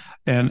that, sure.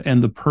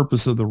 and the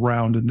purpose of the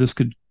round. And this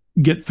could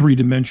get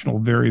three-dimensional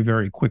very,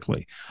 very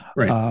quickly.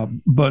 Right.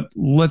 But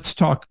let's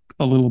talk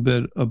a little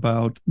bit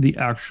about the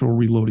actual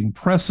reloading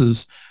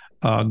presses.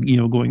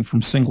 Going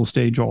from single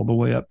stage all the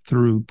way up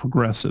through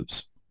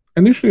progressives.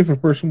 Initially, if a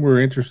person were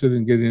interested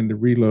in getting into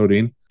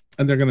reloading,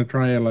 and they're going to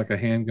try like a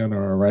handgun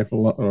or a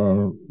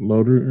rifle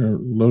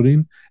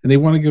loading, and they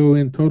want to go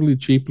in totally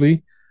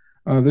cheaply,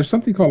 there's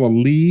something called a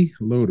Lee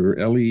loader,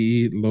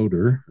 Lee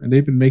loader, and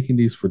they've been making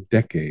these for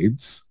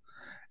decades.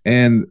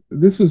 And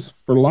this is,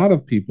 for a lot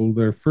of people,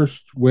 their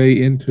first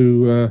way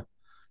into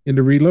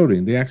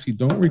reloading. They actually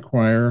don't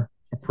require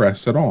a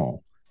press at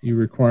all. You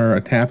require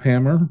a tap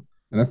hammer,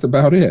 and that's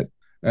about it.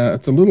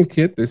 It's a little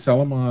kit. They sell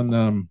them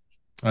on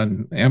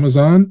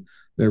Amazon.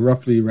 They're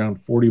roughly around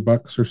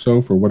 $40 or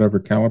so for whatever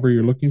caliber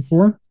you're looking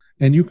for,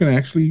 and you can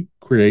actually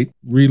create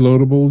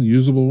reloadable,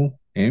 usable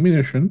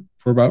ammunition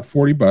for about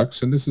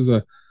 $40. And this is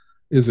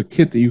a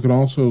kit that you can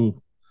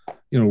also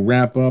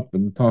wrap up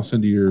and toss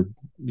into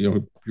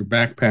your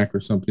backpack or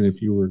something.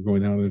 If you were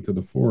going out into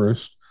the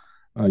forest,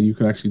 you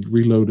can actually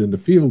reload in the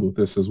field with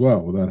this as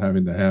well without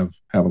having to have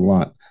a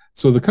lot.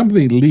 So the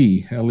company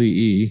Lee,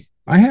 Lee,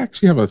 I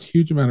actually have a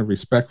huge amount of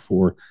respect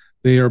for.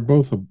 They are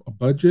both a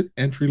budget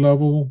entry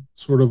level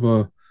sort of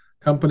a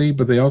company,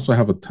 but they also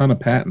have a ton of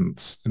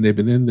patents, and they've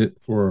been in it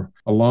for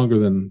a longer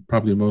than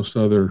probably most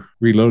other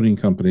reloading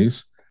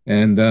companies.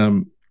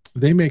 And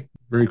they make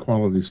very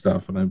quality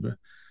stuff, and I'm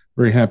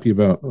very happy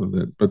about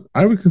that. But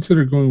I would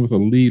consider going with a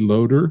Lee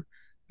loader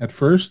at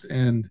first,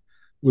 and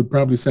would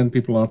probably send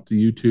people off to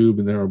YouTube,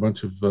 and there are a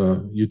bunch of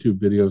YouTube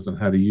videos on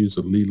how to use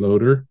a Lee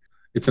loader.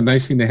 It's a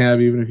nice thing to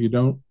have, even if you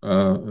don't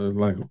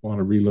like want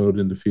to reload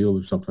in the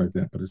field or something like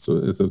that. But it's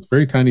a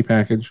very tiny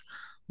package.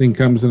 Thing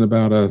comes in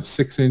about a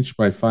 6 inch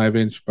by 5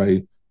 inch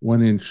by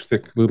 1 inch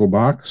thick little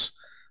box.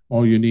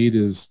 All you need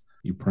is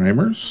your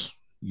primers,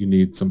 you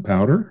need some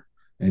powder,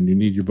 and you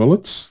need your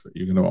bullets that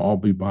you're going to all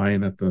be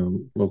buying at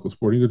the local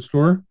sporting goods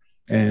store,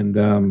 and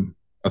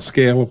a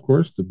scale, of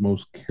course, to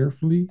most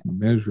carefully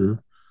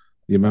measure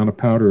the amount of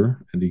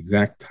powder and the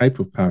exact type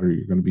of powder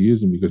you're going to be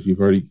using, because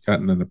you've already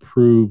gotten an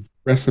approved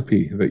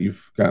recipe that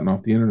you've gotten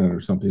off the internet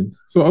or something.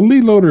 So a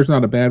lead loader is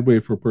not a bad way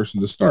for a person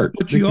to start.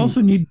 But you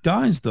also need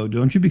dies, though,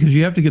 don't you? Because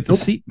you have to get the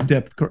seat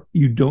depth.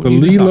 You don't the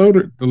need lead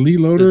loader. The lead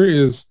loader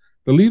is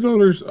the lead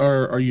loaders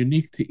are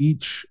unique to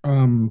each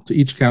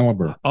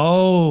caliber.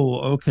 Oh,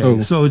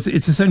 okay. So it's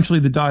essentially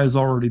the die is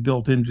already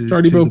built into it's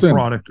already to built the in.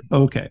 product.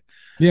 Okay.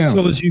 Yeah.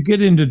 So as you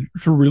get into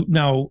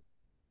now,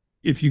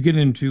 if you get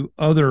into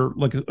other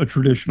like a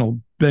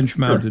traditional bench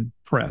mounted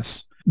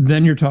press,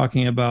 then you're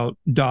talking about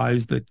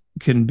dies that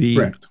can be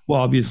Correct.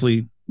 well,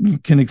 obviously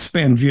can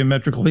expand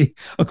geometrically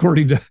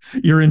according to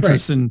your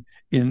interest in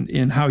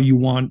how you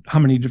want, how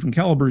many different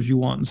calibers you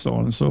want, and so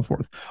on and so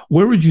forth.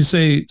 Where would you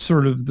say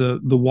sort of the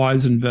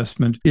wise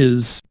investment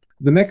is?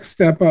 The next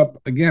step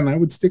up, again, I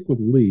would stick with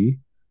Lee.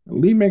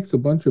 Lee makes a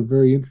bunch of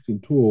very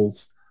interesting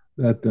tools,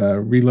 that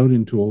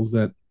reloading tools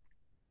that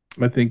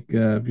I think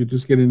if you're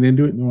just getting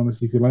into it and you want to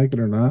see if you like it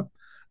or not,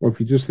 or if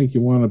you just think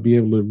you want to be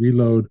able to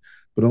reload,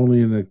 but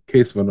only in the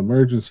case of an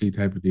emergency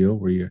type of deal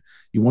where you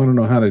want to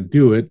know how to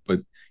do it, but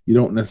you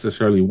don't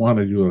necessarily want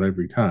to do it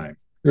every time.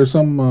 There are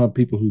some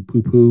people who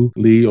poo-poo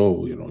Lee.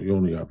 Oh, you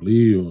only have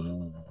Lee.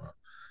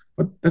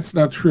 But that's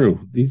not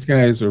true. These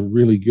guys are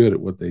really good at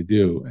what they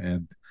do.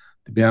 And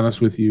to be honest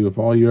with you, if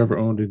all you ever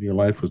owned in your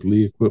life was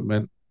Lee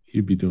equipment,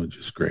 you'd be doing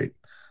just great.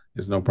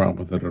 There's no problem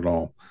with it at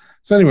all.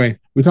 So anyway,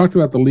 we talked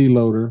about the Lee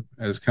loader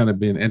as kind of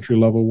being an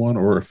entry-level one,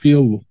 or a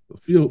field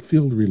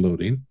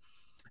reloading.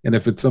 And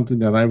if it's something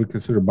that I would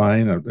consider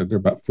buying, they're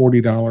about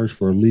 $40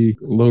 for a Lee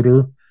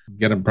loader.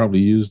 Get them probably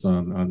used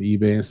on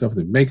eBay and stuff.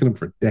 They're making them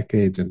for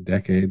decades and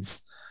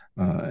decades.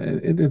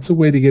 It's a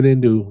way to get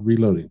into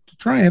reloading. To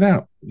try it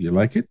out. You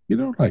like it, you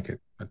don't like it.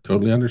 I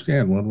totally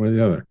understand one way or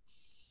the other.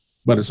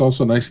 But it's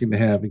also a nice thing to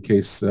have in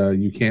case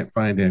you can't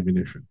find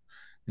ammunition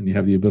and you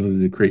have the ability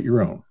to create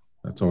your own.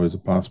 That's always a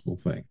possible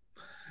thing.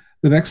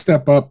 The next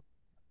step up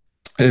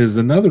is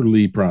another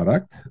Lee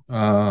product.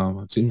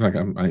 It seems like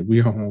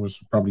we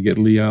almost probably get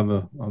Lee on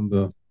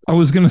the. I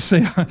was going to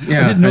say, I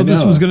didn't know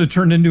this was going to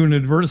turn into an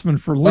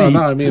advertisement for Lee.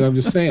 No, I mean, I'm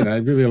just saying, I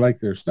really like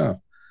their stuff.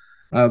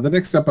 The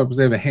next step up is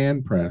they have a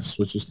hand press,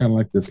 which is kind of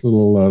like this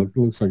little, it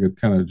looks like a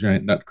kind of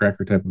giant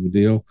nutcracker type of a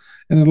deal.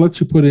 And it lets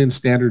you put in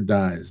standard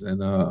dies.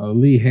 And a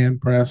Lee hand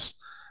press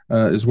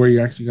is where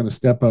you're actually going to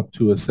step up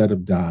to a set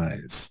of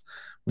dies.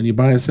 When you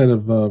buy a set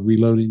of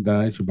reloading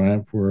dies, you buy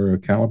them for a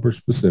caliber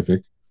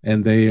specific,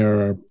 and they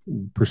are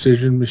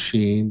precision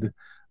machined.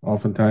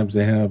 Oftentimes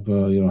they have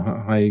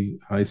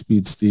high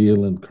speed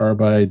steel and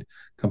carbide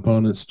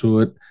components to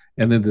it,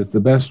 and it is the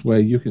best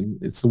way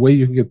it's the way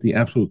you can get the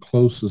absolute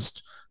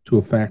closest to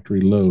a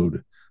factory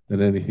load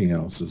than anything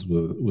else is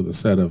with a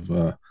set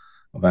of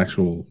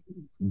actual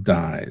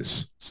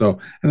dies. So,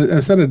 and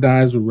a set of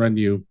dies will run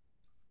you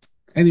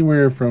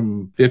anywhere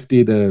from $50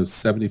 to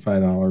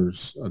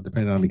 $75,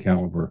 depending on the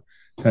caliber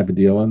type of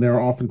deal. And there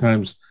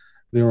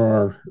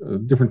are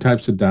different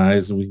types of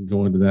dies, and we can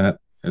go into that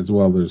as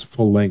well. There's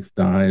full length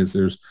dies.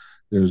 There's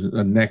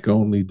a neck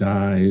only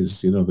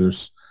dies.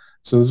 There's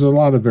a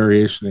lot of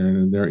variation there,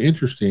 and they're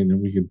interesting, and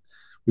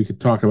we could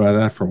talk about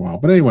that for a while.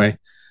 But anyway,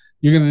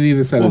 you're going to need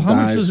a set of dies. Well,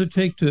 how much does it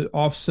take to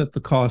offset the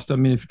cost? I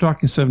mean, if you're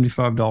talking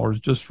 $75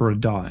 just for a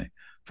die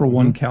for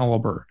one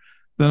caliber,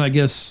 then I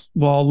guess,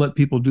 I'll let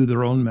people do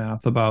their own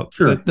math about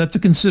that. That's a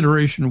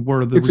consideration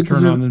where the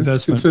return on investment.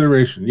 It's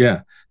consideration,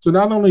 yeah. So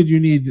not only do you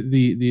need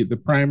the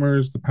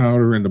primers, the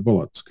powder, and the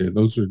bullets. Okay,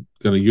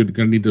 you're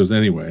gonna need those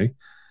anyway.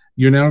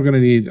 You're now gonna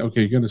need.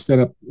 Okay, you're gonna set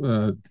up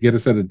to get a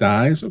set of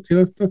dies. Okay,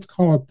 let's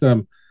call it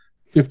 $50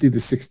 to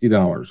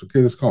 $60.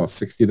 Okay, let's call it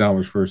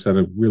 $60 for a set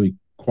of really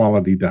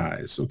quality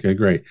dies. Okay,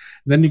 great. And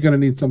then you're gonna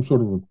need some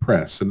sort of a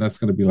press, and that's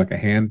gonna be like a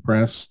hand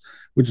press,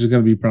 which is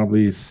going to be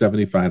probably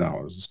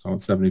 $75. Let's call it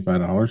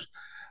 $75.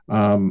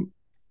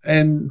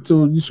 And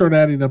so you start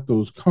adding up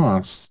those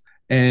costs,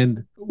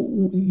 and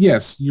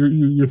yes,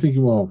 you're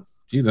thinking, well,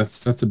 gee,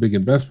 that's a big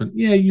investment.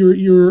 Yeah,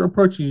 you're over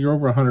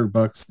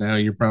 $100 now.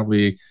 You're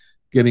probably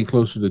getting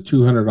closer to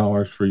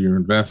 $200 for your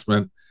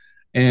investment.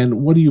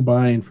 And what are you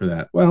buying for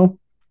that? Well,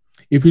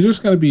 if you're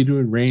just going to be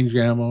doing range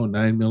ammo,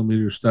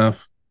 9mm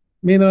stuff,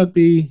 may not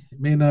be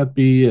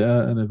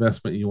an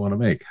investment you want to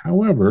make.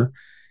 However,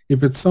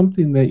 If it's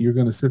something that you're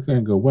going to sit there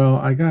and go, well,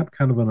 I got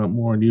kind of a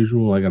more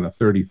unusual, I got a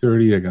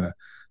 30-30, I got a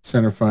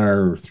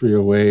centerfire or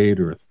 308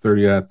 or a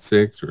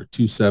 30-06 or a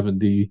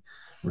 270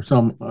 or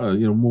some,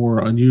 more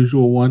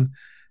unusual one.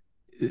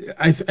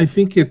 I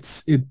think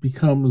it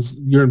becomes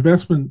your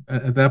investment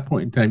at that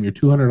point in time, your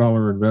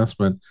 $200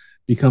 investment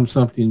becomes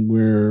something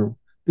where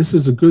this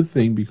is a good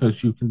thing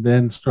because you can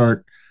then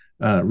start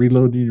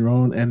reloading your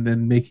own and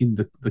then making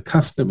the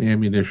custom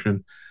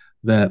ammunition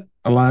that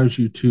allows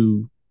you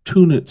to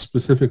tune it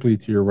specifically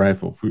to your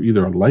rifle for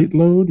either a light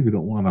load if you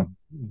don't want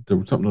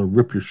something to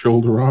rip your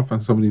shoulder off on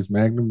some of these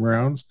Magnum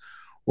rounds,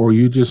 or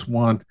you just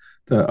want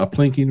a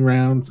plinking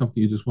round,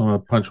 something you just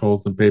want to punch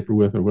holes in paper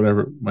with, or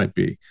whatever it might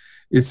be.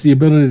 It's the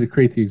ability to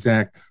create the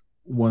exact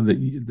one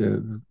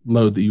the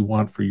load that you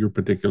want for your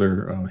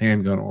particular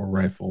handgun or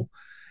rifle,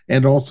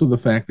 and also the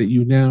fact that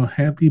you now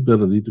have the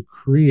ability to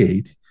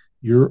create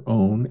your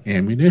own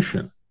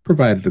ammunition,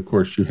 provided, of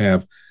course, you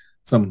have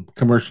some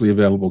commercially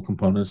available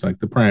components like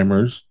the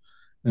primers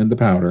and the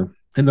powder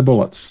and the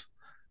bullets.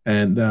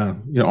 And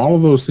all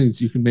of those things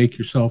you can make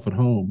yourself at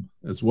home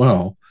as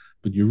well,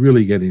 but you're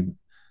really getting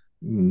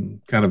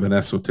kind of an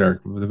esoteric.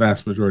 The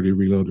vast majority of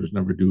reloaders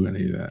never do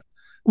any of that.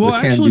 Well, But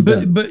it can actually, be but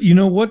done. but you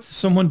know what?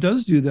 Someone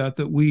does do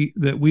that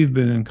we've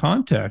been in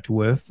contact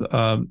with,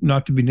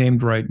 not to be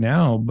named right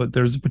now, but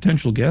there's a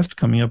potential guest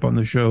coming up on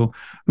the show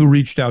who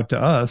reached out to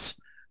us,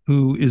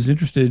 who is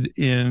interested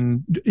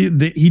in.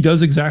 He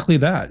does exactly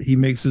that. He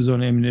makes his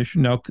own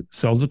ammunition now,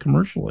 sells it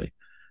commercially.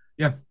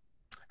 Yeah,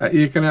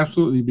 it can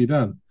absolutely be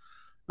done.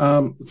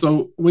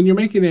 So when you're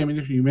making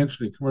ammunition, you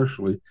mentioned it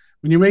commercially.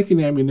 When you're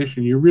making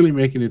ammunition, you're really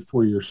making it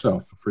for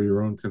yourself, for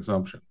your own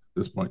consumption at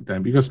this point in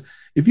time. Because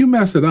if you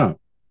mess it up,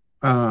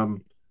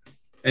 um,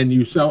 and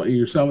you're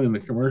selling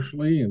it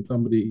commercially, and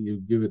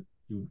you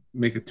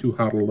make it too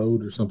hot a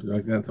load or something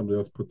like that. Somebody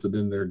else puts it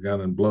in their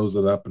gun and blows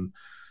it up and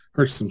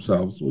hurts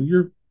themselves. Well,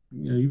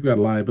 you've got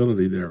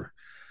liability there.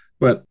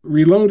 But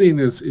reloading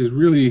is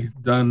really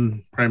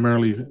done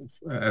primarily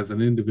as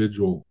an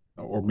individual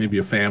or maybe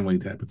a family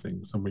type of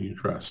thing, somebody you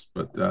trust.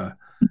 But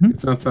Mhm.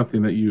 it's not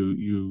something that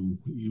you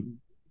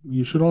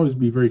should always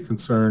be very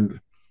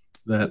concerned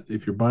that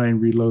if you're buying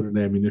reloaded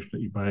ammunition,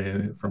 that you buy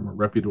it from a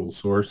reputable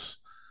source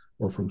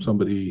or from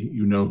somebody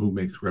who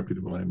makes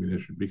reputable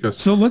ammunition. Because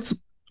So let's.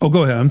 Oh,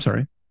 go ahead. I'm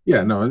sorry.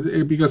 yeah, no,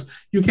 because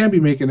you can't be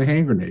making a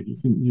hand grenade.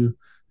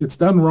 It's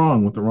done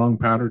wrong with the wrong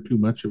powder, too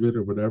much of it,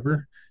 or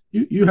whatever.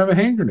 You have a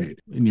hand grenade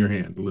in your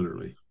hand,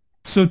 literally.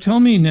 So tell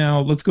me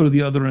now. Let's go to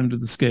the other end of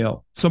the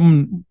scale.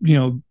 Someone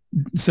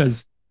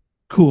says,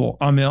 "Cool,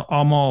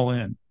 I'm all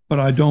in, but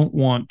I don't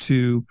want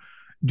to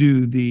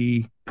do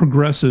the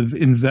progressive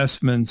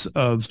investments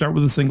of start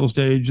with a single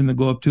stage and then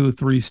go up to a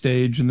three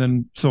stage and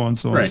then so on,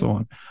 so on, Right. so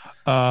on."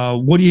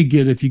 What do you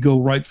get if you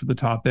go right for the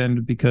top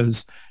end?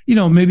 Because,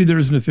 maybe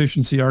there's an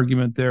efficiency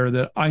argument there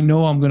that I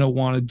know I'm going to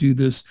want to do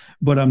this,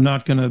 but I'm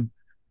not going to,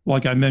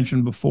 like I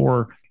mentioned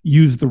before,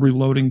 use the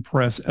reloading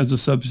press as a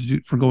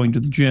substitute for going to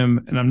the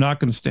gym. And I'm not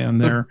going to stand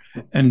there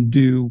and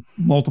do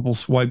multiple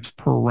swipes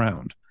per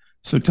round.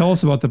 So tell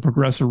us about the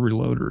progressive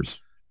reloaders.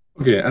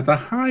 Okay, at the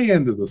high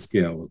end of the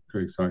scale that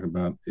Craig's talking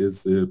about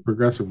is the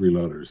progressive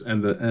reloaders,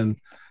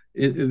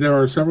 there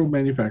are several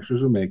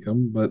manufacturers who make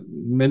them, but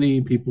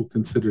many people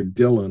consider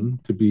Dillon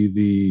to be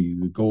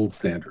the gold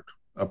standard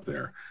up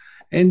there,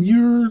 and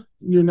you're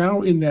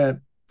now in that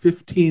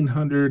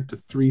 $1,500 to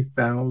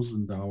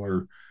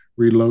 $3,000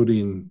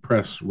 reloading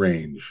press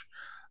range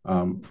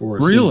for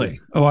a single. Really?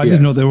 Oh, I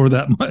didn't know they Yes. were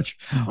that much.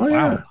 Oh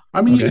yeah. Wow.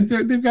 I mean,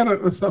 Okay. they've got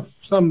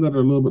some that are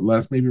a little bit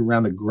less, maybe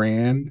around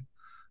 $1,000.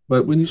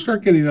 But when you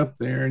start getting up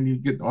there and you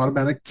get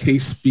automatic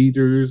case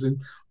feeders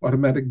and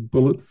automatic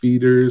bullet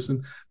feeders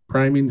and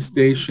priming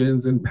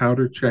stations and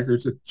powder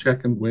checkers that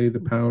check and weigh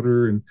the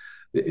powder, and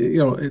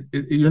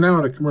you're now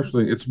at a commercial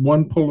thing. It's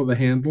one pull of the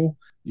handle,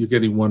 you're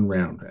getting one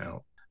round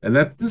out, and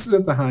this is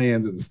at the high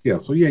end of the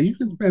scale. So yeah, you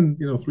can spend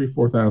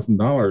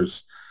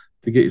 $3,000-4,000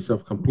 to get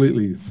yourself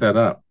completely set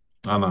up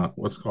on a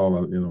what's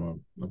called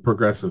a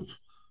progressive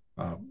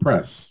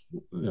press.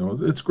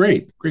 It's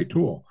great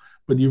tool.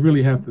 But you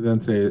really have to then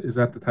say, is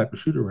that the type of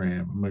shooter I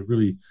am? Am I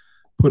really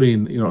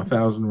putting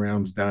 1,000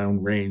 rounds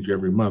down range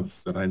every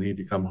month that I need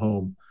to come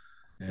home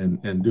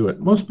and do it?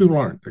 Most people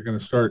aren't. They're going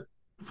to start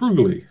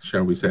frugally,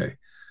 shall we say,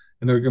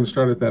 and they're going to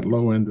start at that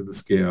low end of the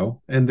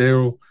scale, and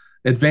they'll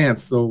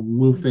advance. They'll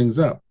move things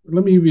up.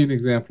 Let me give you an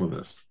example of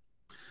this.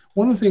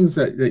 One of the things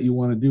that you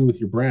want to do with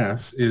your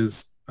brass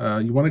is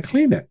you want to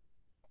clean it.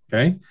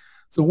 Okay.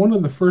 So one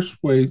of the first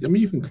ways, I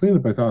mean, you can clean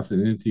it by tossing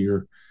it into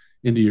your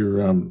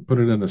put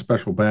it in a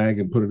special bag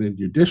and put it into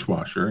your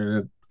dishwasher, and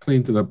it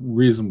cleans it up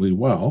reasonably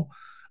well.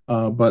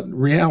 But in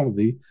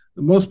reality,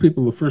 most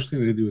people, the first thing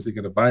they do is they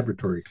get a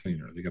vibratory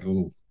cleaner. They get a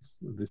little,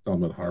 they call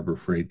them at Harbor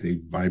Freight. They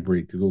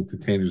vibrate, the little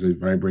containers, they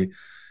vibrate.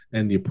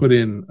 And you put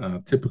in,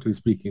 typically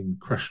speaking,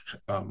 crushed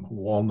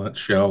walnut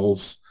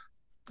shells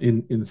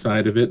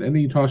inside of it. And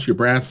then you toss your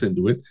brass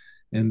into it.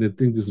 and the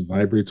thing just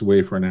vibrates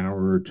away for an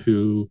hour or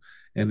two,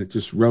 and it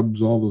just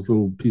rubs all those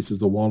little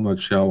pieces of walnut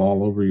shell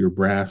all over your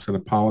brass, and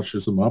it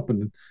polishes them up.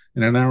 And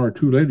an hour or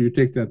two later, you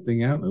take that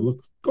thing out, and it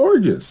looks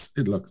gorgeous.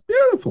 It looks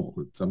beautiful.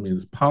 I mean,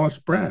 it's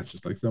polished brass,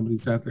 just like somebody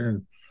sat there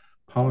and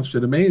polished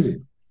it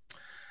amazing.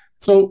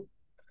 So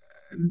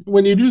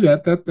when you do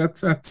that,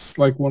 that's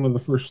like one of the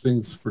first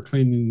things for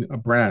cleaning a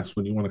brass.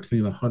 When you want to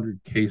clean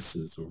 100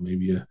 cases, or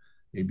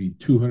maybe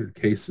 200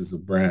 cases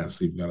of brass,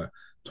 so you've got to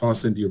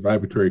toss into your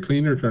vibratory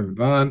cleaner, turn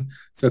it on,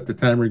 set the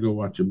timer, go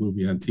watch a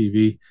movie on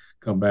TV,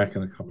 come back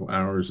in a couple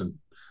hours and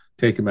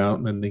take them out,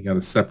 and then they got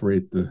to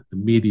separate the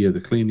media, the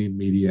cleaning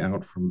media,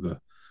 out from the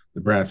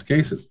brass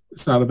cases.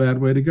 It's not a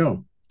bad way to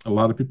go. A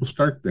lot of people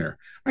start there.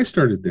 I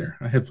started there.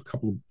 I have a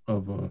couple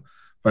of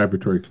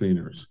vibratory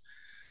cleaners.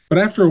 But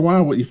after a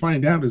while, what you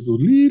find out is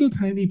those little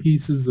tiny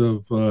pieces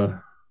of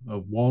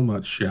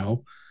walnut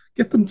shell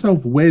get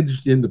themselves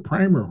wedged in the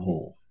primer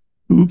hole.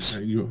 Oops.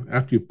 You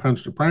after you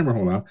punch the primer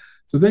hole out.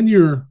 So then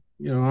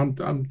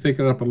I'm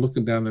taking it up and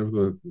looking down there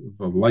with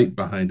the light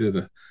behind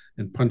it,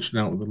 and punching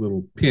out with a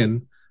little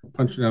pin,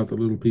 punching out the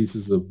little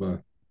pieces of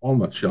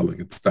walnut shell that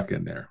get stuck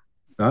in there.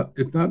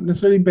 It's not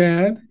necessarily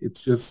bad.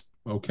 It's just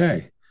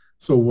okay.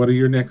 So what are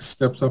your next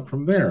steps up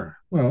from there?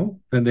 Well,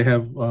 then they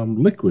have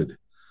liquid,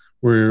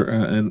 where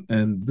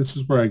and this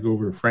is where I go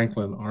over to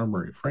Franklin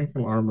Armory.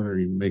 Franklin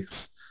Armory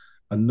makes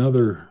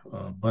another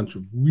bunch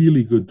of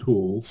really good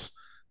tools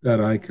that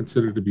I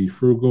consider to be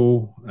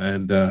frugal,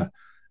 and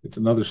it's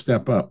another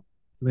step up.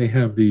 They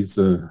have these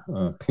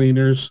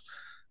cleaners.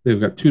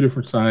 They've got two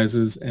different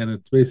sizes, and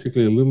it's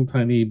basically a little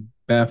tiny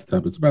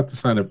bathtub. It's about the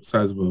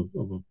size of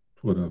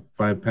a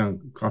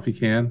 5-pound coffee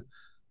can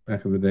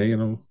back in the day,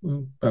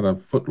 about a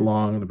foot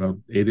long and about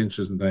 8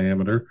 inches in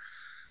diameter,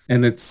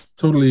 and it's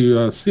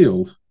totally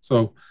sealed.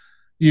 So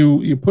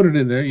you put it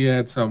in there,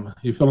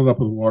 you fill it up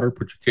with water,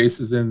 put your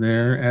cases in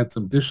there, add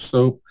some dish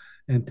soap,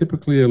 and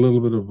typically a little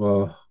bit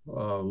of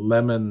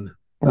lemon.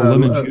 Or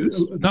lemon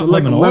juice, It's not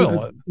like a lemon lemon.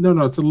 oil.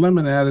 No, it's a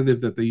lemon additive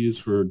that they use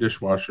for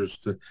dishwashers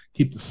to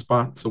keep the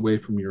spots away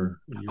from your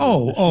dishes.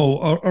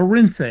 A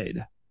rinse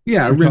aid.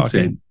 Yeah, We're rinse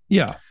aid. talking.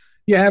 Yeah.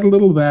 You add a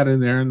little of that in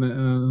there, and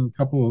a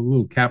couple of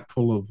little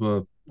capful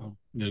of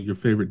your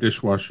favorite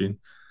dishwashing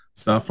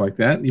stuff like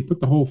that, and you put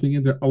the whole thing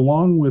in there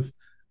along with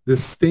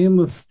this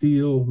stainless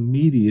steel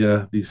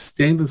media, these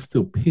stainless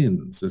steel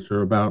pins that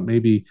are about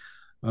maybe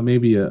a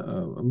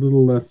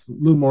little less, a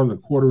little more than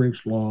a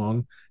quarter-inch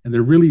long, and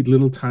they're really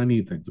little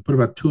tiny things. You put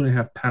about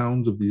 2.5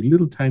 pounds of these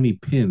little tiny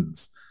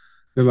pins.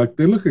 They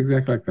look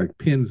exactly like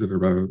pins that are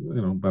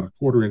about a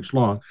quarter-inch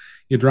long.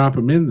 You drop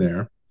them in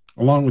there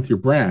along with your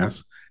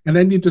brass, and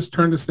then you just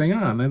turn this thing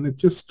on, and it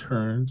just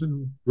turns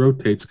and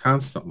rotates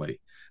constantly.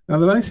 Now,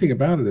 the nice thing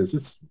about it is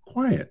it's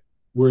quiet,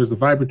 whereas the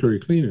vibratory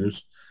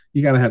cleaners,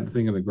 you got to have the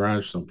thing in the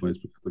garage someplace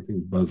because the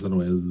thing's buzzing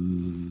away,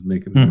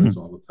 making noise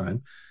all the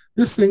time.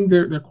 This thing,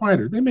 they're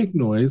quieter. They make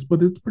noise,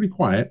 but it's pretty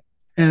quiet.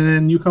 And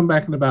then you come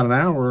back in about an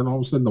hour, and all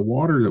of a sudden the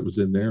water that was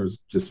in there is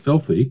just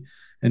filthy,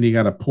 and you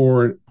got to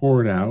pour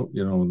it out,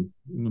 and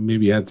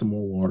maybe add some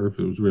more water if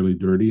it was really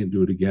dirty, and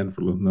do it again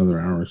for another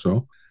hour or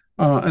so.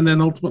 And then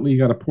ultimately you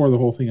got to pour the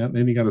whole thing out, and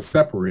then you got to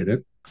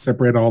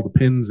separate all the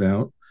pins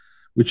out,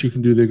 which you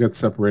can do. They've got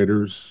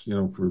separators,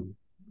 for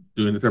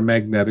doing it. They're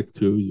magnetic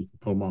too. You can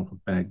pull them off with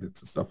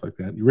magnets and stuff like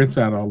that. You rinse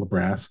out all the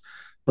brass.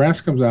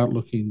 Brass comes out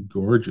looking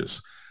gorgeous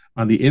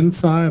on the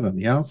inside, on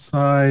the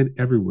outside,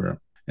 everywhere.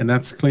 And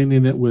that's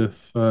cleaning it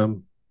with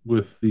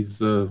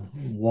these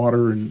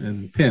water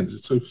and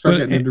pins. So if you start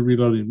getting into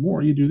reloading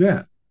more, you do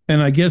that.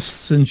 And I guess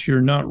since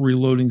you're not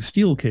reloading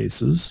steel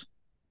cases,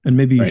 and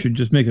maybe you Right. should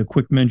just make a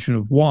quick mention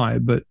of why,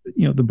 but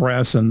the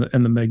brass and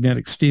the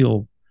magnetic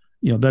steel,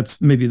 that's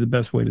maybe the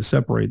best way to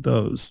separate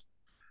those.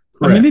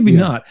 I mean, Correct. maybe Yeah.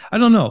 not. I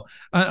don't know.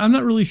 I'm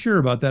not really sure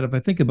about that if I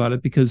think about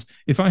it, because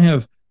if I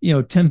have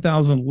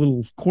 10,000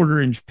 little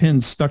quarter-inch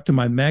pins stuck to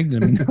my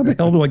magnet, I mean, how the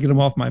hell do I get them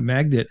off my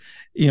magnet?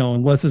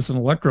 Unless it's an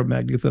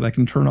electromagnet that I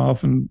can turn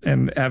off and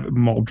have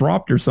them all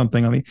dropped or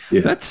something. I mean,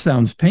 Yeah. that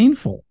sounds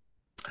painful.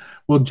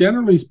 Well,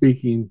 generally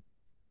speaking,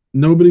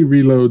 nobody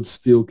reloads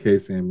steel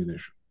case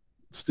ammunition.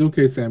 Steel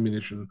case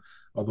ammunition,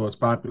 although it's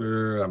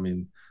popular, I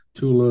mean,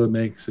 Tula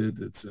makes it.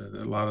 It's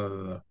a lot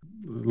of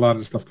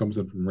the stuff comes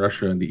in from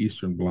Russia and the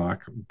Eastern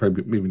Bloc.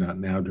 Probably maybe not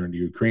now during the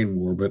Ukraine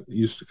war, but it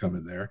used to come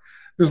in there.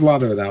 There's a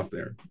lot of it out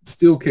there.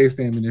 Steel cased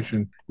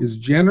ammunition is,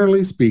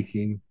 generally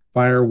speaking,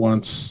 fire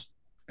once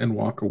and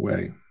walk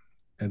away,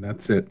 and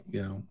that's it.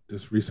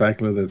 Just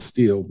recycle it as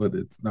steel, but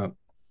it's not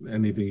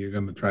anything you're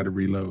going to try to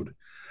reload.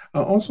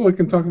 Also, I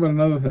can talk about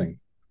another thing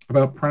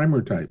about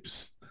primer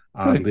types.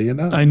 Oddly I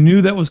enough,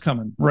 knew that was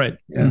coming. Right.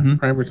 yeah,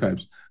 primer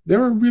types.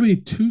 There are really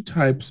two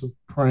types of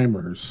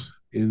primers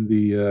in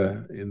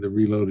the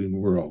reloading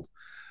world.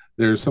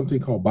 There's something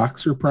called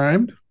boxer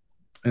primed,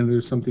 and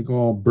there's something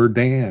called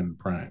Berdan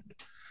primed.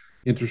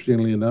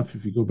 Interestingly enough,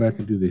 if you go back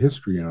and do the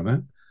history on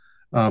it,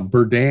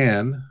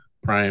 Berdan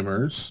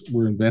primers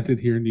were invented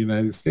here in the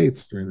United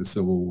States during the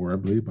Civil War, I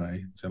believe, by a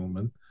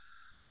gentleman,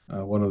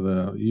 one of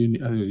the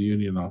Union, I think it was a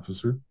Union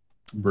officer,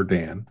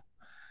 Berdan.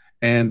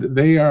 and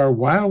they are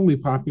wildly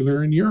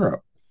popular in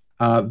Europe.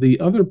 The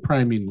other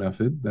priming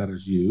method that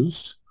is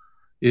used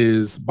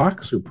is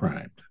boxer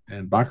primed.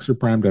 And boxer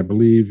primed, I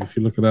believe, if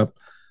you look it up,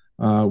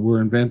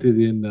 were invented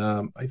in,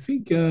 I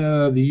think,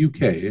 the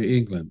UK,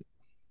 England.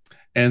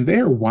 And they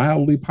are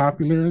wildly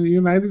popular in the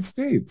United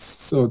States.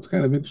 So it's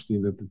kind of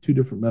interesting that the two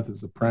different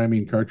methods of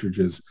priming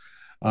cartridges,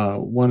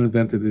 one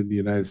invented in the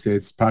United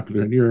States,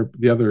 popular in Europe,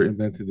 the other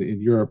invented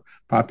in Europe,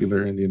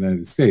 popular in the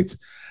United States.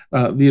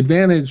 The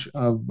advantage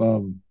of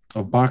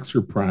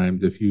boxer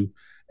primed, if you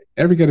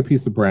ever get a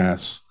piece of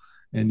brass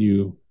and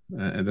you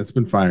and that's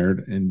been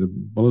fired and the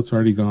bullet's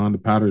already gone, the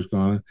powder's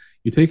gone,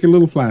 you take a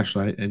little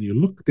flashlight and you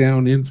look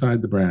down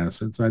inside the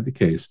brass, inside the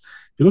case.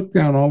 You look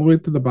down all the way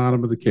to the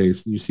bottom of the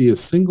case and you see a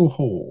single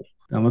hole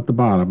down at the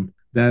bottom.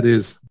 That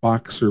is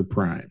boxer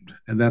primed.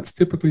 And that's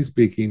typically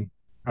speaking,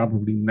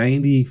 probably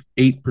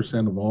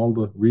 98% of all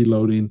the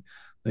reloading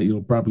that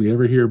you'll probably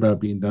ever hear about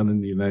being done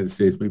in the United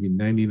States, maybe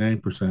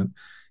 99%,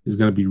 is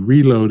going to be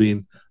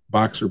reloading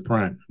boxer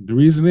prime. The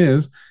reason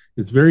is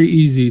it's very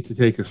easy to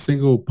take a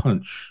single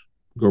punch,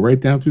 go right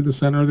down through the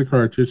center of the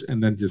cartridge,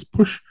 and then just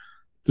push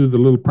through the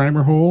little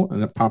primer hole,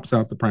 and it pops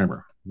out the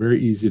primer. Very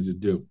easy to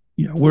do.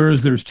 Yeah.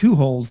 Whereas there's two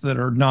holes that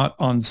are not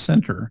on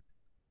center.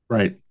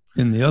 Right.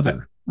 In the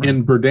other. Right.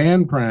 In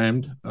Berdan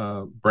primed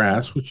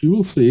brass, which you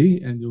will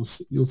see, and you'll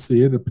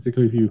see it,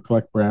 particularly if you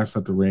collect brass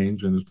at the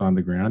range and it's on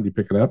the ground, you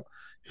pick it up,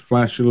 you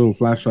flash your little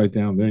flashlight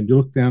down there, and you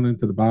look down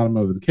into the bottom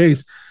of the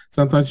case.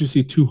 Sometimes you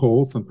see two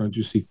holes, sometimes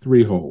you see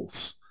three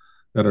holes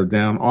that are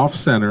down off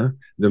center.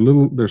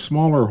 They're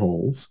smaller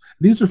holes.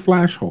 These are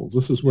flash holes.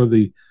 This is where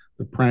the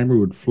primer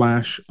would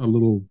flash a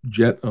little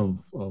jet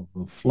of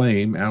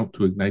flame out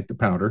to ignite the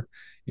powder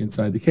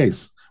inside the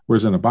case.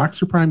 Whereas in a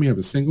boxer prime, you have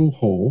a single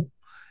hole.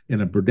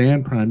 In a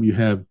Berdan prime, you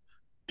have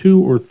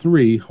two or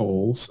three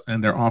holes,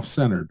 and they're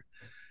off-centered.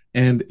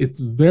 And it's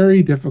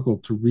very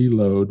difficult to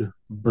reload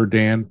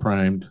Berdan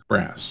primed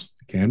brass.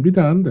 It can be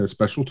done. There are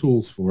special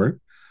tools for it.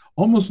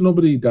 Almost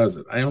nobody does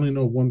it. I only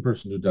know one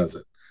person who does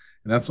it.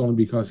 And that's only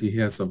because he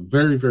has some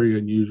very, very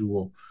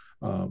unusual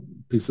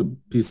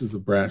pieces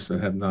of brass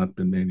that have not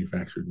been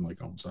manufactured in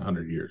like almost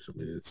 100 years. I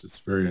mean, it's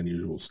very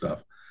unusual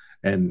stuff.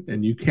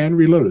 And you can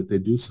reload it. They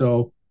do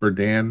sell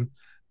Berdan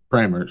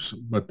primers,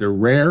 but they're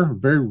rare,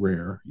 very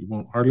rare. You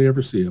won't hardly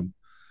ever see them.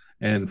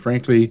 And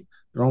frankly,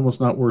 they're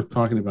almost not worth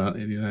talking about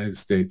in the United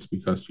States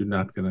because you're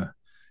not going to,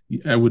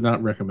 I would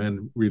not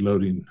recommend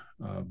reloading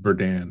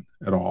Berdan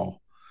at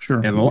all.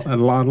 Sure. And a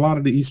lot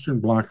of the Eastern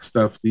Bloc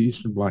stuff, the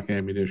Eastern Bloc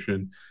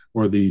ammunition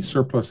or the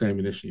surplus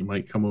ammunition you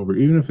might come over,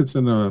 even if it's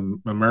in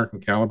an American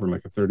caliber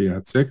like a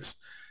 30-06,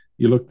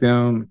 you look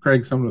down,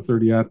 Craig, some of the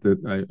 30-aught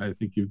that I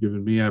think you've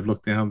given me, I've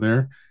looked down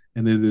there,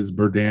 and it is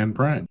Berdan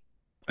Prime.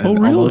 And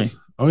really?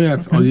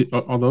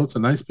 Although it's a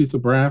nice piece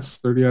of brass,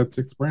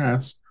 30-06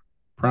 brass,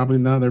 probably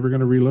not ever going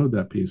to reload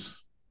that piece.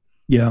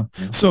 Yeah.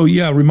 So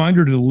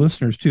reminder to the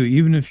listeners too,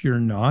 even if you're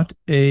not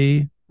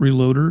a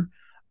reloader,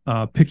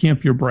 picking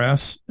up your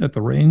brass at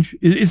the range,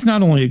 it's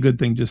not only a good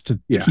thing just to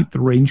keep the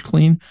range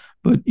clean,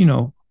 but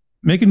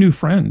make a new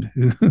friend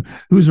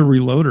who's a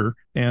reloader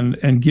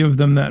and give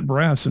them that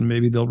brass, and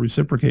maybe they'll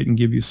reciprocate and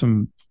give you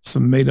some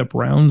made up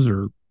rounds,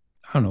 or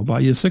I don't know, buy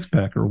you a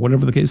 6-pack or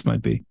whatever the case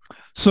might be.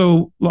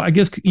 So I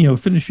guess,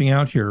 finishing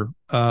out here,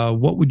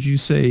 what would you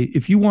say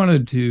if you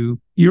wanted to,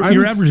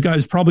 your average guy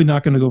is probably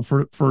not going to go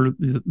for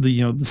the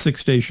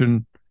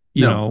 6-station,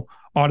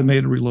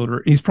 automated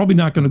reloader. He's probably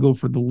not going to go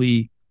for the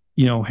Lee,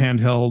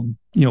 handheld,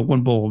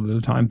 one bullet at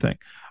a time thing.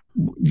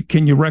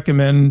 Can you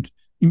recommend,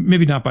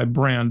 maybe not by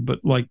brand,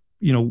 but like,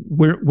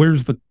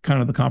 where's the kind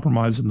of the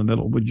compromise in the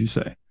middle, would you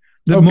say?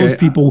 That most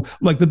people,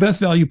 like the best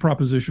value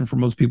proposition for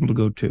most people to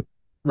go to?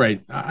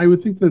 Right. I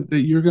would think that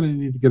you're going to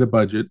need to get a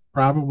budget,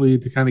 probably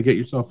to kind of get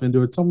yourself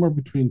into it, somewhere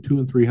between $200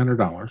 and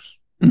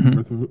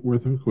 $300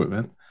 worth of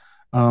equipment.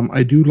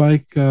 I do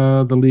like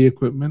the Lee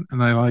equipment,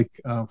 and I like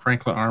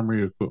Franklin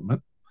Armory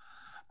equipment.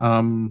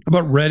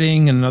 About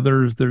Redding and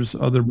others, there's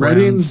other brands.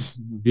 Redding's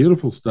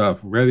beautiful stuff.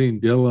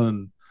 Redding,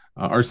 Dillon,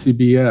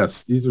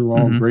 RCBS. These are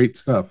all great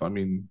stuff. I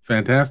mean,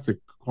 fantastic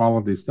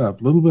quality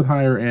stuff. A little bit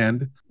higher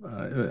end.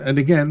 And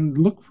again,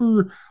 look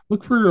for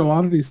a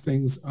lot of these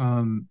things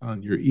on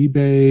your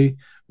eBay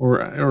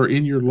or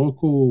in your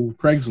local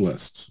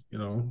Craigslist.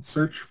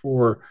 Search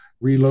for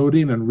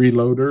reloading and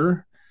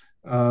reloader,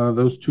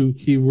 those two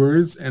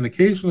keywords, and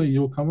occasionally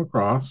you'll come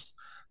across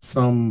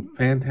some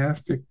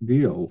fantastic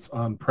deals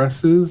on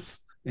presses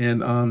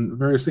and on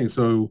various things.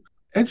 So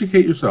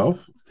educate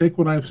yourself. Take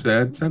what I've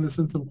said. Send us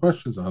in some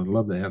questions. I'd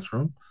love to answer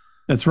them.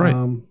 That's right.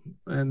 Tell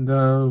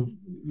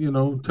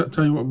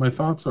you what my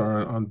thoughts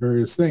are on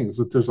various things.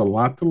 But there's a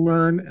lot to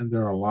learn, and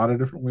there are a lot of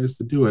different ways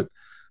to do it.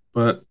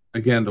 But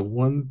again, the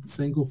one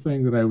single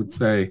thing that I would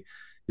say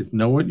is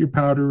know what your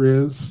powder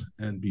is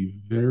and be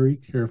very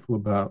careful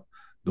about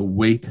the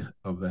weight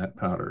of that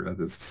powder.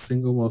 That is the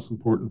single most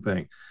important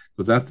thing,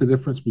 because that's the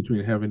difference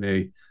between having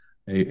a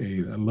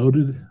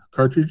loaded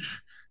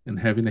cartridge and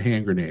having a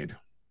hand grenade.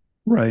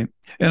 Right.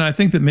 And I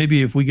think that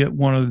maybe if we get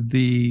one of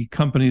the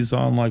companies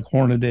on like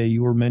Hornaday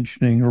you were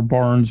mentioning or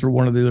Barnes or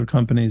one of the other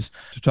companies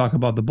to talk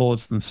about the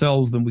bullets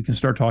themselves, then we can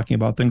start talking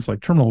about things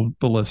like terminal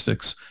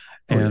ballistics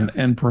Oh yeah.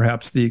 and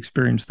perhaps the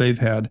experience they've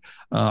had.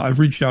 I've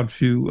reached out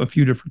to a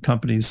few different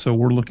companies, so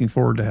we're looking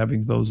forward to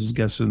having those as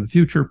guests in the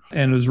future.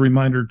 And as a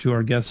reminder to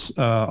our guests,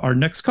 our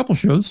next couple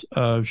shows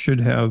should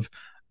have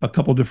a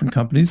couple different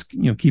companies,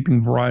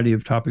 keeping variety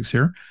of topics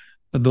here.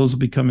 Those will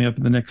be coming up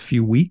in the next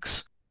few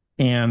weeks.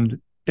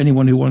 And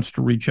anyone who wants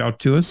to reach out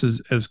to us,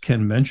 as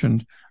Ken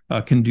mentioned,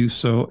 can do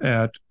so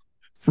at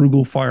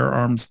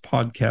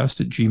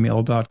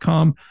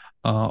frugalfirearmspodcast@gmail.com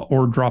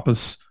or drop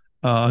us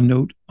a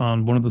note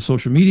on one of the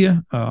social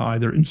media,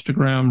 either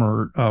Instagram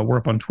or we're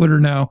up on Twitter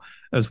now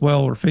as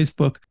well, or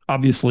Facebook.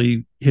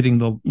 Obviously, hitting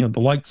the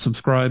like,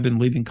 subscribe, and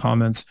leaving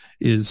comments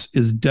is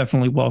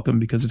definitely welcome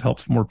because it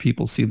helps more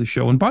people see the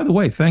show. And by the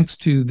way, thanks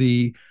to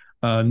the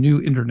new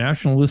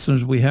international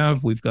listeners we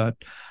have, we've got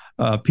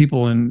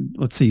people in,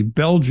 let's see,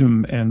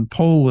 Belgium and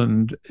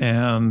Poland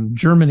and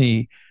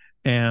Germany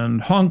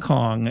and Hong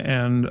Kong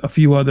and a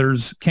few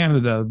others,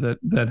 Canada,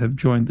 that have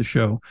joined the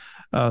show.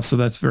 So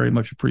that's very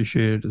much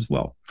appreciated as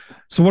well.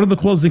 So what are the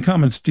closing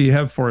comments do you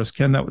have for us,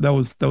 Ken? That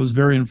was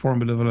very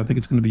informative, and I think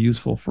it's going to be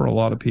useful for a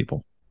lot of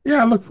people.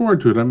 Yeah, I look forward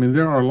to it. I mean,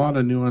 there are a lot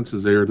of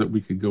nuances there that we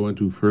could go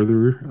into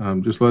further.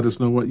 Just let us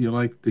know what you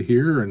like to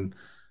hear, and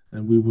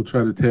we will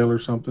try to tailor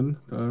something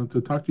to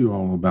talk to you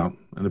all about.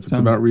 And if it's Sounds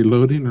about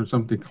reloading or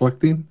something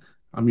collecting,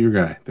 I'm your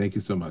guy. Thank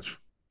you so much.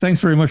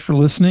 Thanks very much for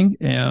listening,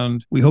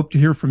 and we hope to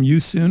hear from you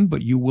soon,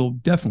 but you will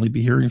definitely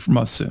be hearing from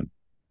us soon.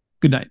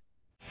 Good night.